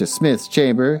now, Mr. Smith's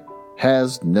chamber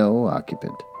has no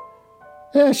occupant.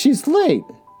 She's late.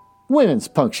 Women's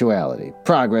punctuality.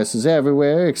 Progress is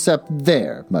everywhere except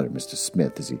there, muttered Mr.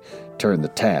 Smith as he turned the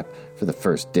tap for the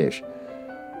first dish.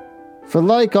 For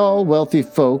like all wealthy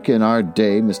folk in our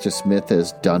day, Mr. Smith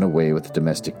has done away with the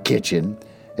domestic kitchen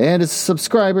and is a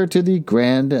subscriber to the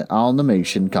Grand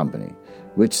Amalgamation Company,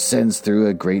 which sends through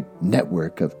a great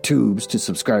network of tubes to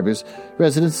subscribers'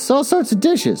 residences all sorts of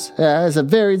dishes. As a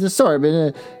varied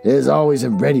assortment is always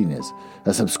in readiness.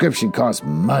 A subscription costs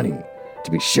money,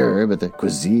 to be sure, but the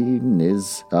cuisine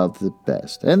is of the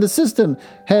best. And the system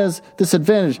has this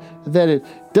advantage that it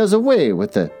does away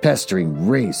with the pestering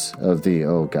race of the,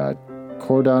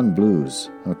 cordon bleus.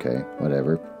 Okay,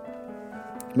 whatever.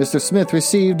 Mr. Smith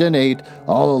received and ate,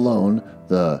 all alone,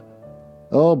 the...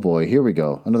 Oh boy, here we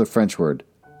go. Another French word.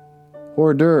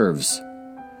 Hors d'oeuvres.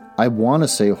 I want to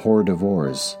say hors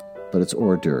d'oeuvres, but it's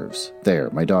hors d'oeuvres. There,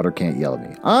 my daughter can't yell at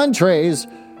me. Entrees.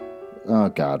 Oh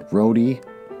God, roti.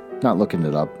 Not looking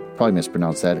it up. Probably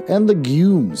mispronounced that. And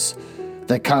legumes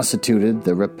that constituted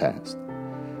the repast.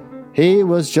 He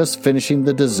was just finishing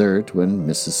the dessert when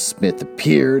Mrs. Smith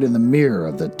appeared in the mirror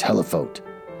of the telephone.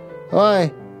 Why,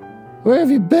 where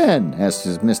have you been? Asked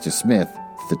Mr. Smith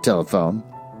at the telephone.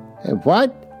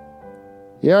 What?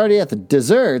 You're already at the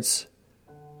desserts?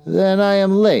 Then I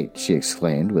am late, she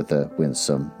exclaimed with a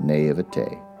winsome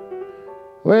naivete.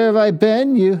 Where have I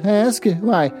been, you ask?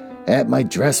 Why, at my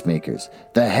dressmaker's.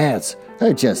 The hats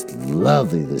are just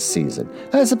lovely this season.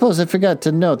 I suppose I forgot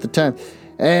to note the time,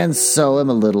 and so am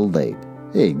a little late.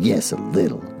 Yes, a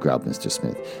little, growled Mr.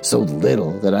 Smith. So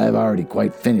little that I have already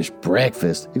quite finished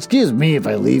breakfast. Excuse me if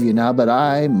I leave you now, but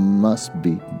I must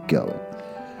be going.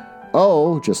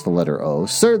 Oh, just the letter O.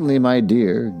 Certainly, my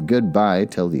dear. Goodbye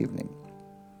till evening.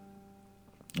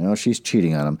 Oh, she's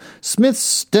cheating on him. Smith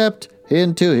stepped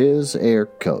into his air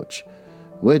coach,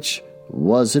 which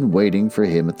was in waiting for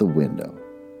him at the window.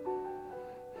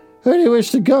 Where do you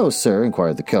wish to go, sir?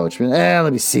 Inquired the coachman.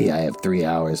 Let me see. I have 3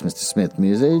 hours, Mr. Smith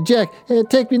mused. Jack,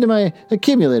 take me to my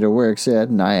accumulator works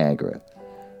at Niagara.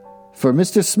 For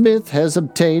Mr. Smith has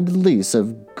obtained a lease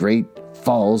of Great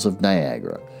Falls of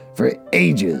Niagara. For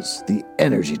ages, the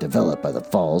energy developed by the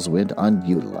falls went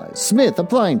unutilized. Smith,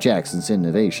 applying Jackson's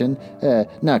innovation,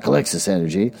 now collects this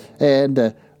energy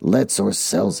and lets or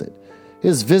sells it.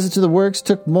 His visit to the works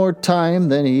took more time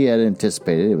than he had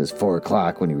anticipated. It was 4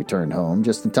 o'clock when he returned home,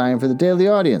 just in time for the daily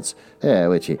audience,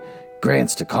 which he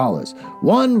grants to callers.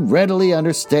 One readily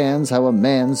understands how a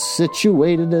man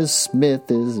situated as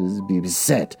Smith is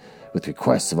beset with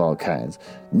requests of all kinds.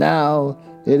 Now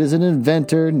it is an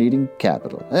inventor needing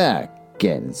capital.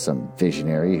 Again, some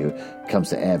visionary who comes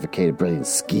to advocate a brilliant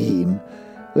scheme,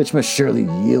 which must surely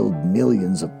yield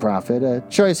millions of profit. A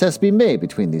choice has to be made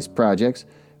between these projects,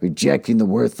 rejecting the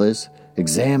worthless,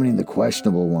 examining the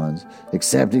questionable ones,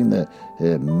 accepting the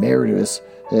meritorious,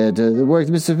 the work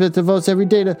that Mr. Smith devotes every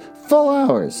day to full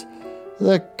hours.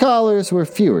 The callers were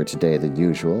fewer today than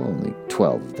usual, only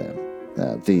 12 of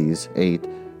them. These 8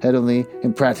 had only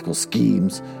impractical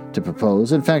schemes to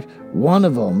propose. In fact, one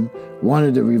of them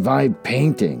wanted to revive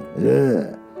painting.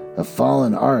 of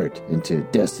fallen art into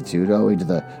destitute owing to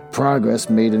the progress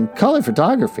made in color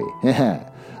photography.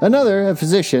 Another, a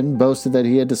physician, boasted that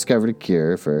he had discovered a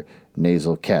cure for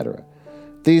nasal cataract.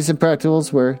 These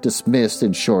impracticables were dismissed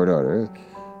in short order.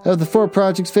 Of the 4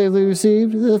 projects favorably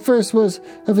received, the first was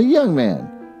of a young man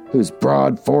whose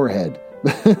broad forehead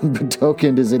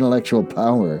betokened his intellectual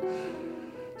power.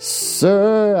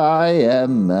 "Sir, I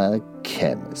am a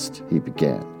chemist," he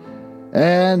began,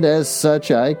 "and as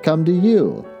such I come to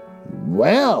you."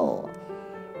 "Well,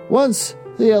 once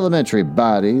the elementary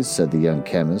bodies," said the young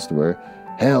chemist, "were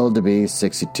held to be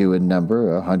 62 in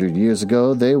number. 100 years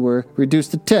ago they were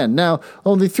reduced to 10. Now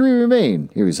only 3 remain,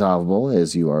 irresolvable,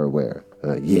 as you are aware."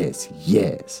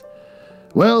 Yes.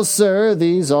 "Well, sir,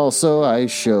 these also I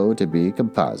show to be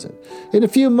composite. In a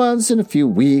few months, in a few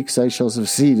weeks, I shall have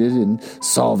succeeded in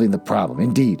solving the problem.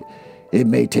 Indeed, it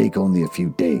may take only a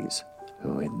few days.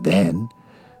 And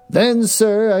then,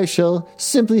 sir, I shall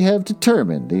simply have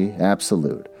determined the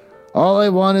absolute. All I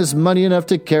want is money enough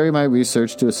to carry my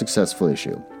research to a successful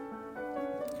issue."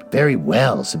 "Very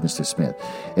well," said Mr. Smith.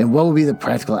 "And what will be the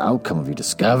practical outcome of your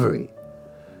discovery?"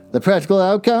 "The practical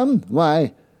outcome?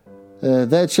 Why,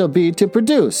 that shall be to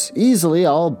produce easily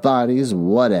all bodies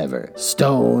whatever.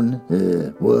 Stone,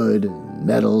 wood,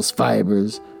 metals,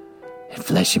 fibers." "And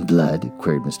flesh and blood?"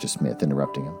 queried Mr. Smith,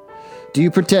 interrupting him. "Do you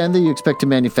pretend that you expect to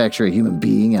manufacture a human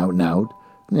being out and out?"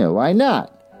 "No, why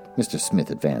not?" Mr. Smith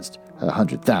advanced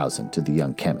 100,000 to the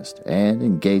young chemist and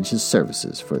engaged his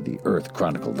services for the Earth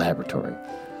Chronicle Laboratory.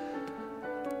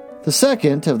 The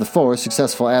second of the 4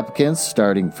 successful applicants,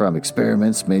 starting from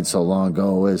experiments made so long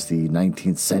ago as the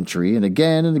 19th century and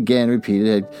again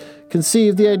repeated, had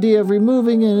conceived the idea of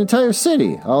removing an entire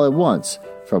city all at once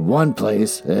from one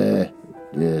place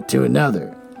to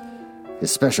another.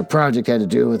 His special project had to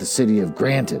do with the city of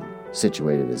Granton,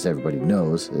 situated, as everybody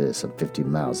knows, some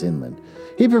 15 miles inland.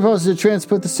 He proposed to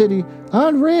transport the city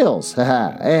on rails,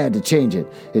 and to change it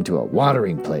into a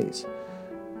watering place.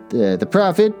 The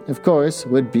profit, of course,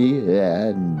 would be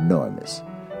enormous.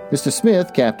 Mr.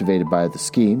 Smith, captivated by the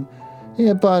scheme,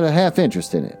 bought a half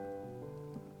interest in it.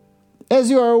 "As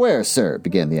you are aware, sir,"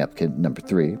 began the applicant number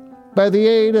 3, "by the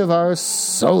aid of our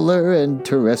solar and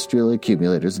terrestrial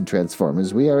accumulators and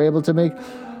transformers, we are able to make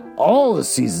all the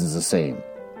seasons the same.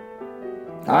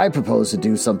 I propose to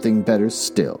do something better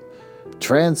still.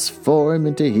 Transform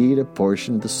into heat a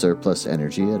portion of the surplus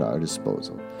energy at our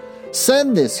disposal.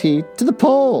 Send this heat to the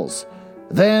poles.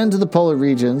 Then to the polar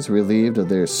regions, relieved of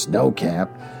their snow cap,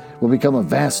 will become a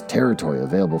vast territory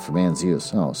available for man's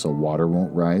use. Oh, so water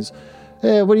won't rise.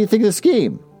 What do you think of the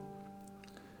scheme?"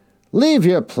 "Leave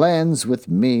your plans with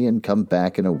me and come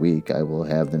back in a week. I will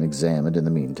have them examined in the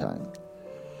meantime."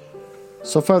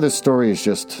 So far, this story is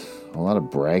just a lot of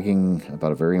bragging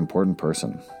about a very important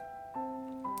person.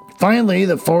 Finally,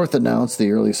 the 4th announced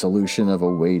the early solution of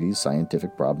a weighty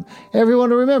scientific problem. Everyone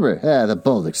will remember the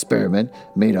bold experiment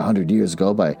made 100 years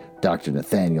ago by Dr.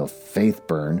 Nathaniel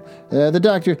Faithburn, the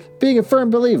doctor being a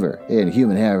firm believer in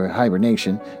human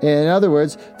hibernation. In other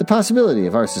words, the possibility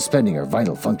of our suspending our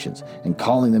vital functions and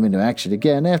calling them into action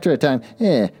again after a time,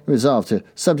 resolved to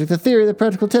subject the theory of the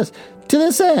practical test. To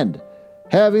this end,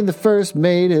 having the first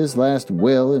made his last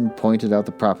will and pointed out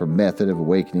the proper method of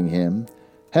awakening him,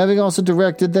 having also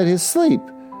directed that his sleep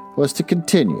was to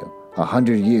continue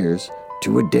 100 years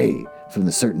to a day from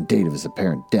the certain date of his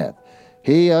apparent death,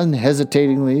 he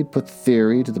unhesitatingly put the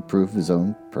theory to the proof of his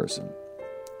own person.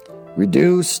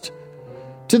 Reduced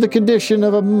to the condition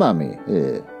of a mummy,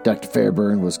 Dr.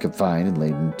 Fairburn was confined and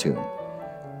laid in a tomb.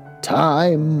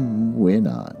 Time went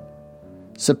on.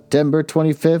 September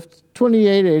 25th,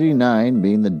 2889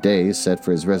 being the day set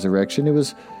for his resurrection, it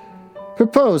was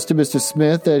proposed to Mr.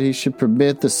 Smith that he should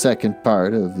permit the second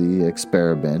part of the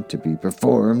experiment to be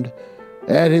performed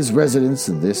at his residence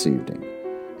this evening.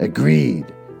 "Agreed.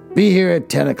 Be here at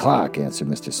 10 o'clock, answered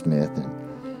Mr. Smith, and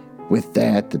with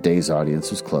that the day's audience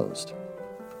was closed.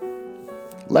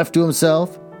 Left to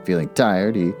himself, feeling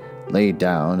tired, he laid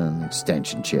down on an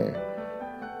extension chair,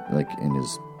 like in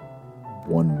his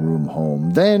one-room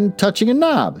home. Then, touching a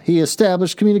knob, he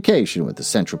established communication with the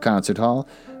Central Concert Hall,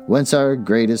 whence our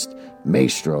greatest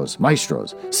maestros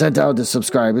sent out to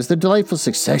subscribers the delightful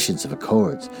successions of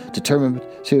accords, determined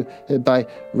by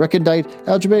recondite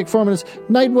algebraic formulas.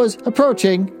 Night was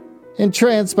approaching.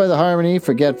 Entranced by the harmony,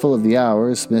 forgetful of the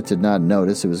hours, Smith did not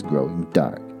notice it was growing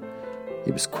dark.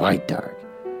 It was quite dark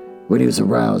when he was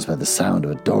aroused by the sound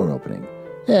of a door opening.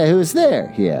 Who is there?"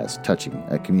 he asked, touching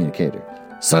a communicator.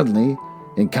 Suddenly,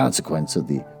 in consequence of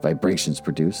the vibrations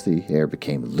produced, the air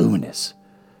became luminous.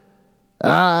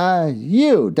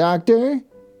 You, Doctor?"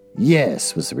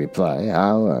 "Yes," was the reply.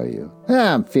 "How are you?"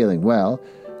 "I'm feeling well.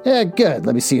 Yeah, good.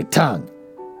 Let me see your tongue.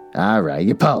 All right,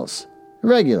 your pulse.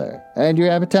 Regular. And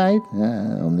your appetite?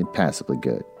 Only passably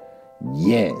good.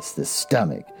 Yes, the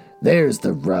stomach. There's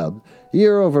the rub.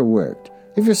 You're overworked.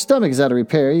 If your stomach is out of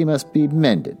repair, you must be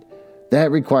mended.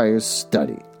 That requires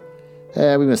study.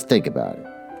 We must think about it.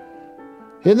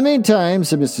 In the meantime,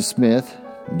 said Mr. Smith,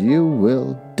 you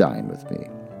will dine with me.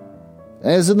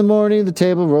 As in the morning, the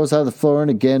table rose out of the floor, and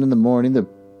again in the morning, the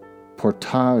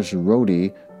portage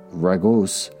roti,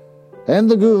 ragout, and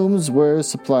legumes were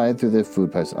supplied through the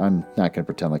food pipes. I'm not going to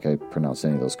pretend like I pronounced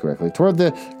any of those correctly. Toward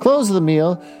the close of the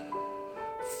meal,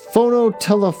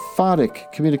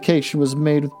 phonotelephonic communication was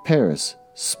made with Paris.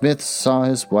 Smith saw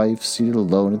his wife seated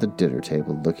alone at the dinner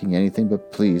table, looking anything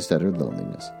but pleased at her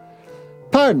loneliness.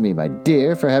 Pardon me, my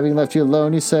dear, for having left you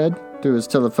alone, he said, through his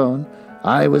telephone.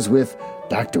 I was with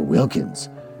Dr. Wilkins.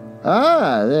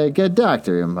 Ah, the good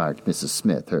doctor, remarked Mrs.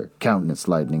 Smith, her countenance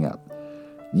lightening up.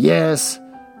 Yes,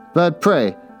 but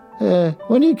pray,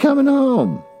 when are you coming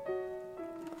home?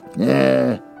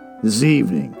 This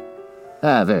evening.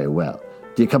 Ah, very well.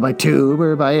 Do you come by tube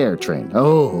or by air train?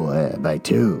 Oh, by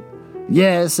tube.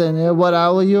 Yes, and what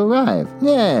hour will you arrive?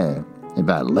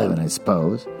 About 11, I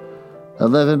suppose.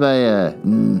 11 by,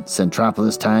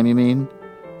 Centropolis time, you mean?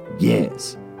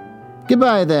 Yes.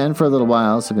 Goodbye, then, for a little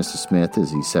while, said Mr. Smith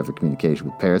as he severed communication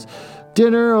with Paris.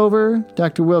 Dinner over,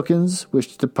 Dr. Wilkins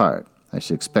wished to depart. I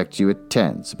should expect you at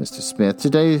 10, said Mr. Smith.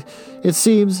 Today, it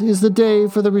seems, is the day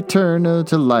for the return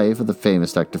to life of the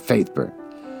famous Dr. Faithburn.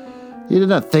 You did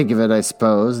not think of it, I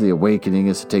suppose. The awakening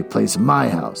is to take place in my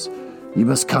house. You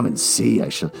must come and see. I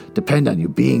shall depend on you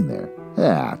being there.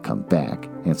 I'll come back,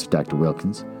 answered Dr.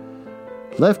 Wilkins.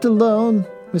 Left alone,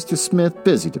 Mr. Smith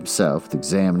busied himself with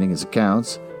examining his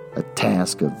accounts, a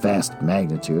task of vast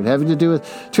magnitude having to do with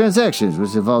transactions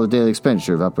which involved a daily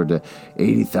expenditure of upward to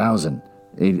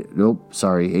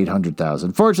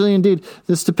 800,000. Fortunately, indeed,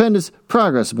 the stupendous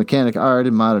progress of mechanic art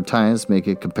in modern times make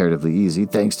it comparatively easy.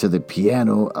 Thanks to the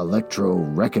piano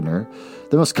electro-reckoner,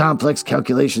 the most complex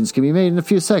calculations can be made in a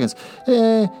few seconds.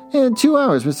 In 2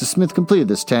 hours, Mr. Smith completed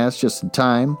this task just in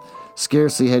time.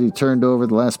 Scarcely had he turned over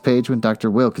the last page when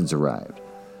Dr. Wilkins arrived.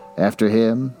 After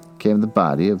him came the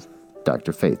body of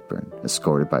Dr. Faithburn,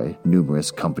 escorted by a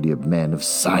numerous company of men of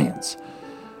science.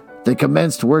 They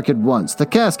commenced work at once. The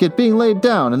casket being laid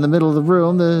down in the middle of the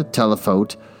room, the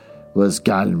telephote was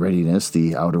got in readiness,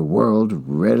 the outer world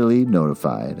readily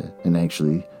notified and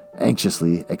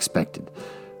anxiously expected.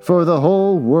 For the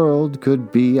whole world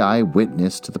could be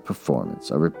eyewitness to the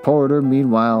performance. A reporter,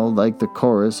 meanwhile, like the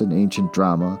chorus in ancient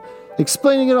drama,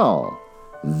 explaining it all,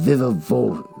 viva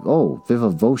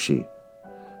voce,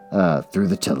 through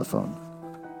the telephone.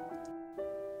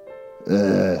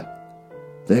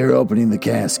 They're opening the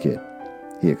casket,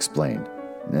 he explained.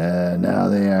 Now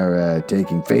they are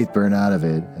taking Faithburn out of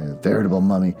it, a veritable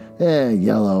mummy,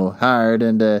 yellow, hard,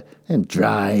 and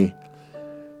dry.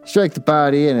 Strike the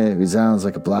body, and it resounds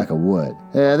like a block of wood.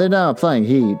 They're now applying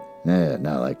heat, not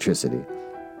electricity.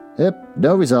 Yep,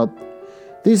 no result.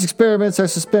 These experiments are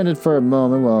suspended for a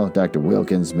moment while Dr.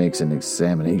 Wilkins makes an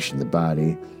examination of the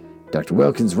body. Dr.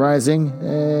 Wilkins, rising,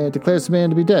 declares the man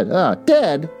to be dead. Ah,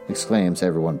 dead! Exclaims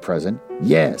everyone present.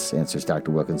 Yes, answers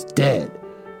Dr. Wilkins, dead.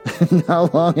 How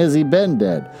long has he been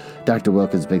dead? Dr.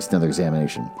 Wilkins makes another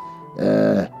examination.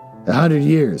 100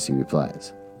 years, he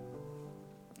replies.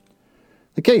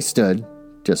 The case stood,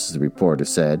 just as the reporter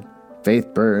said.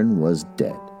 Faithburn was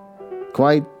dead.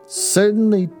 Quite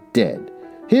certainly dead.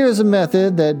 Here's a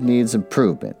method that needs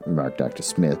improvement, remarked Dr.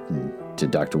 Smith to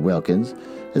Dr. Wilkins,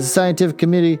 as the scientific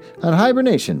committee on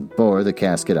hibernation bore the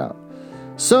casket out.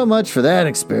 So much for that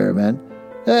experiment.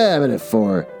 But if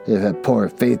poor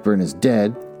Faithburn is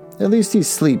dead, at least he's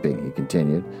sleeping, he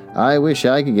continued. I wish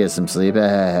I could get some sleep.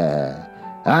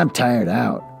 I'm tired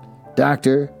out.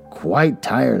 Doctor, quite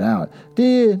tired out. Do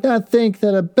you not think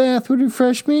that a bath would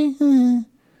refresh me?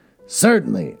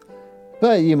 Certainly.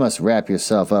 But you must wrap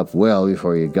yourself up well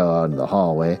before you go out in the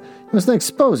hallway. You must not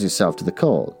expose yourself to the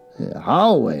cold.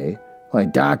 Hallway? Why,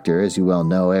 doctor, as you well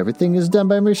know, everything is done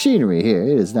by machinery here.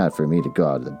 It is not for me to go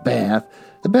out of the bath.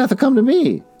 The bath will come to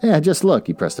me. Just look.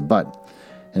 He pressed a button.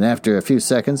 And after a few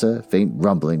seconds, a faint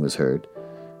rumbling was heard,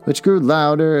 which grew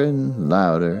louder and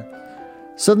louder.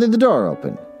 Suddenly the door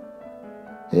opened.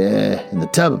 And the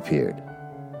tub appeared.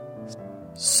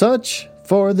 Such,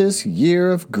 for this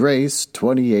year of grace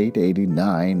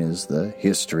 2889, is the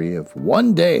history of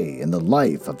one day in the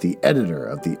life of the editor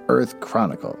of the Earth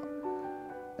Chronicle.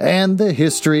 And the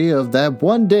history of that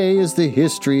one day is the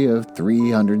history of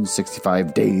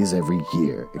 365 days every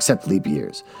year, except leap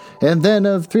years, and then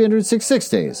of 366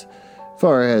 days.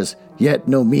 for as yet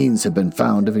no means have been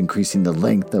found of increasing the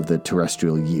length of the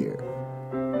terrestrial year.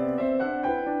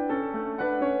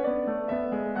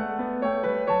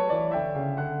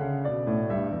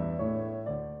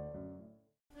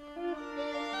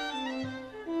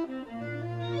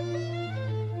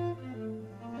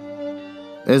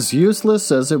 As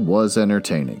useless as it was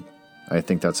entertaining. I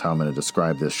think that's how I'm going to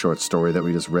describe this short story that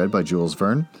we just read by Jules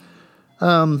Verne.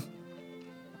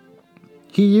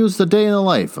 He used the day in the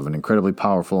life of an incredibly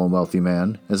powerful and wealthy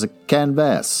man as a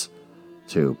canvas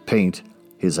to paint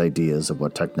his ideas of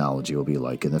what technology will be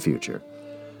like in the future.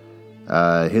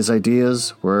 His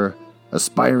ideas were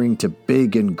aspiring to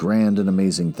big and grand and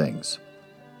amazing things.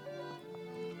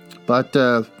 But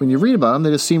when you read about them,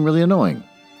 they just seem really annoying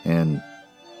and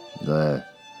the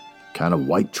kind of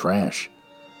white trash.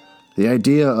 The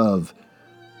idea of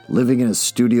living in a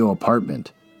studio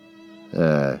apartment.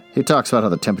 He talks about how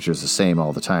the temperature is the same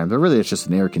all the time, but really it's just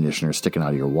an air conditioner sticking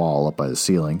out of your wall up by the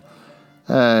ceiling.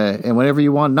 And whenever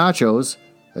you want nachos,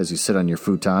 as you sit on your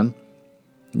futon,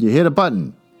 you hit a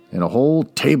button, and a whole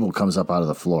table comes up out of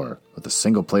the floor with a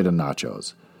single plate of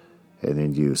nachos. And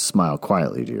then you smile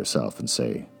quietly to yourself and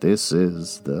say, "This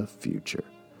is the future."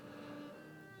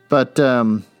 But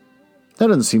that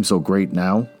doesn't seem so great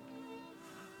now.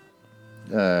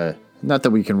 Not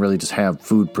that we can really just have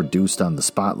food produced on the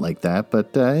spot like that, but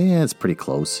yeah, it's pretty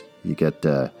close. You get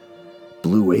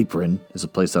Blue Apron is a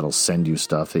place that'll send you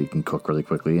stuff that you can cook really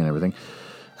quickly and everything.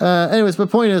 Anyways, my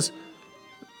point is,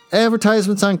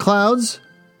 advertisements on clouds,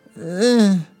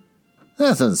 that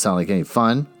doesn't sound like any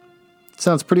fun. It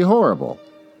sounds pretty horrible.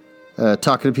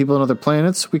 Talking to people on other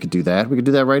planets, we could do that. We could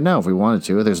do that right now if we wanted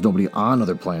to. There's nobody on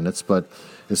other planets, but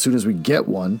as soon as we get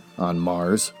one on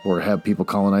Mars or have people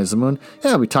colonize the moon,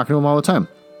 yeah, we'll be talking to them all the time.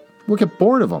 We'll get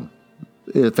bored of them.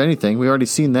 If anything, we already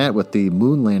seen that with the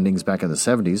moon landings back in the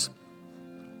 70s.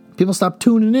 People stopped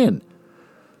tuning in.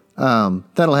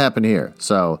 That'll happen here.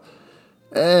 So,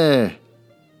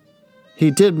 he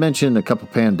did mention a couple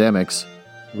pandemics,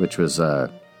 which was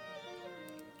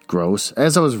gross.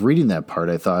 As I was reading that part,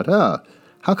 I thought,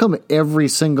 how come every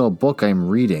single book I'm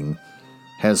reading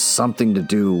has something to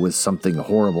do with something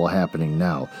horrible happening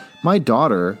now? My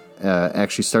daughter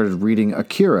actually started reading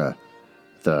Akira,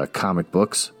 the comic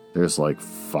books. There's like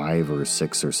 5 or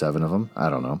 6 or 7 of them. I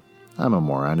don't know. I'm a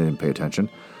moron. I didn't pay attention.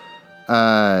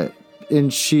 And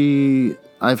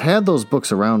I've had those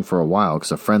books around for a while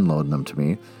because a friend loaned them to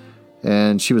me.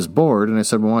 And she was bored, and I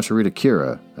said, well, why don't you read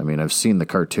Akira? I mean, I've seen the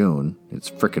cartoon.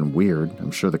 It's freaking weird. I'm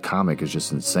sure the comic is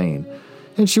just insane.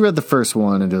 And she read the first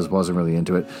one and just wasn't really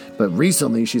into it. But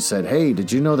recently she said, hey,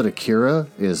 did you know that Akira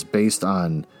is based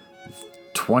on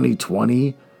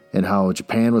 2020 and how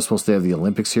Japan was supposed to have the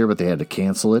Olympics here, but they had to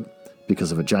cancel it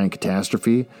because of a giant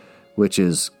catastrophe, which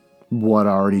is what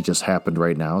already just happened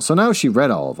right now. So now she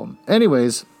read all of them.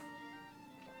 Anyways,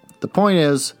 the point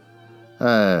is,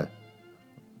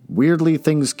 weirdly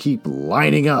things keep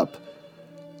lining up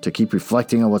to keep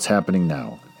reflecting on what's happening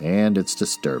now. And it's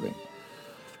disturbing.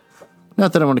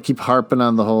 Not that I want to keep harping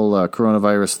on the whole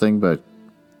coronavirus thing, but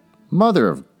mother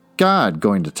of God,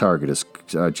 going to Target is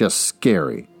just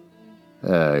scary.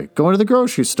 Going to the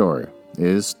grocery store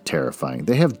is terrifying.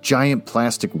 They have giant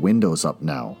plastic windows up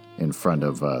now in front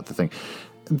of the thing.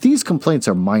 These complaints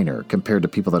are minor compared to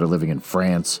people that are living in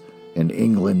France, in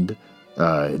England,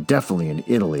 definitely in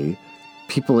Italy,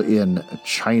 people in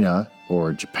China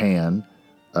or Japan,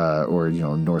 or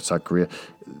North South Korea.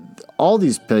 All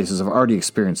these places have already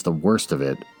experienced the worst of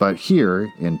it, but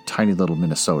here in tiny little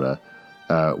Minnesota,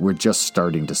 we're just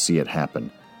starting to see it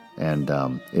happen. And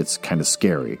it's kind of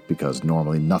scary because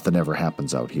normally nothing ever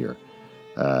happens out here.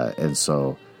 And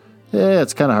so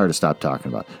it's kind of hard to stop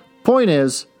talking about. Point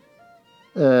is,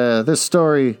 this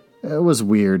story was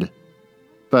weird,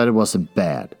 but it wasn't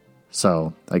bad.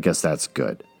 So I guess that's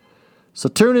good. So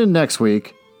tune in next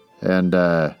week, and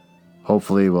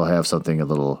hopefully we'll have something a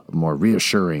little more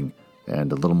reassuring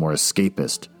and a little more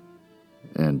escapist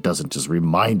and doesn't just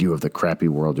remind you of the crappy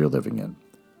world you're living in.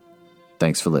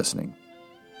 Thanks for listening.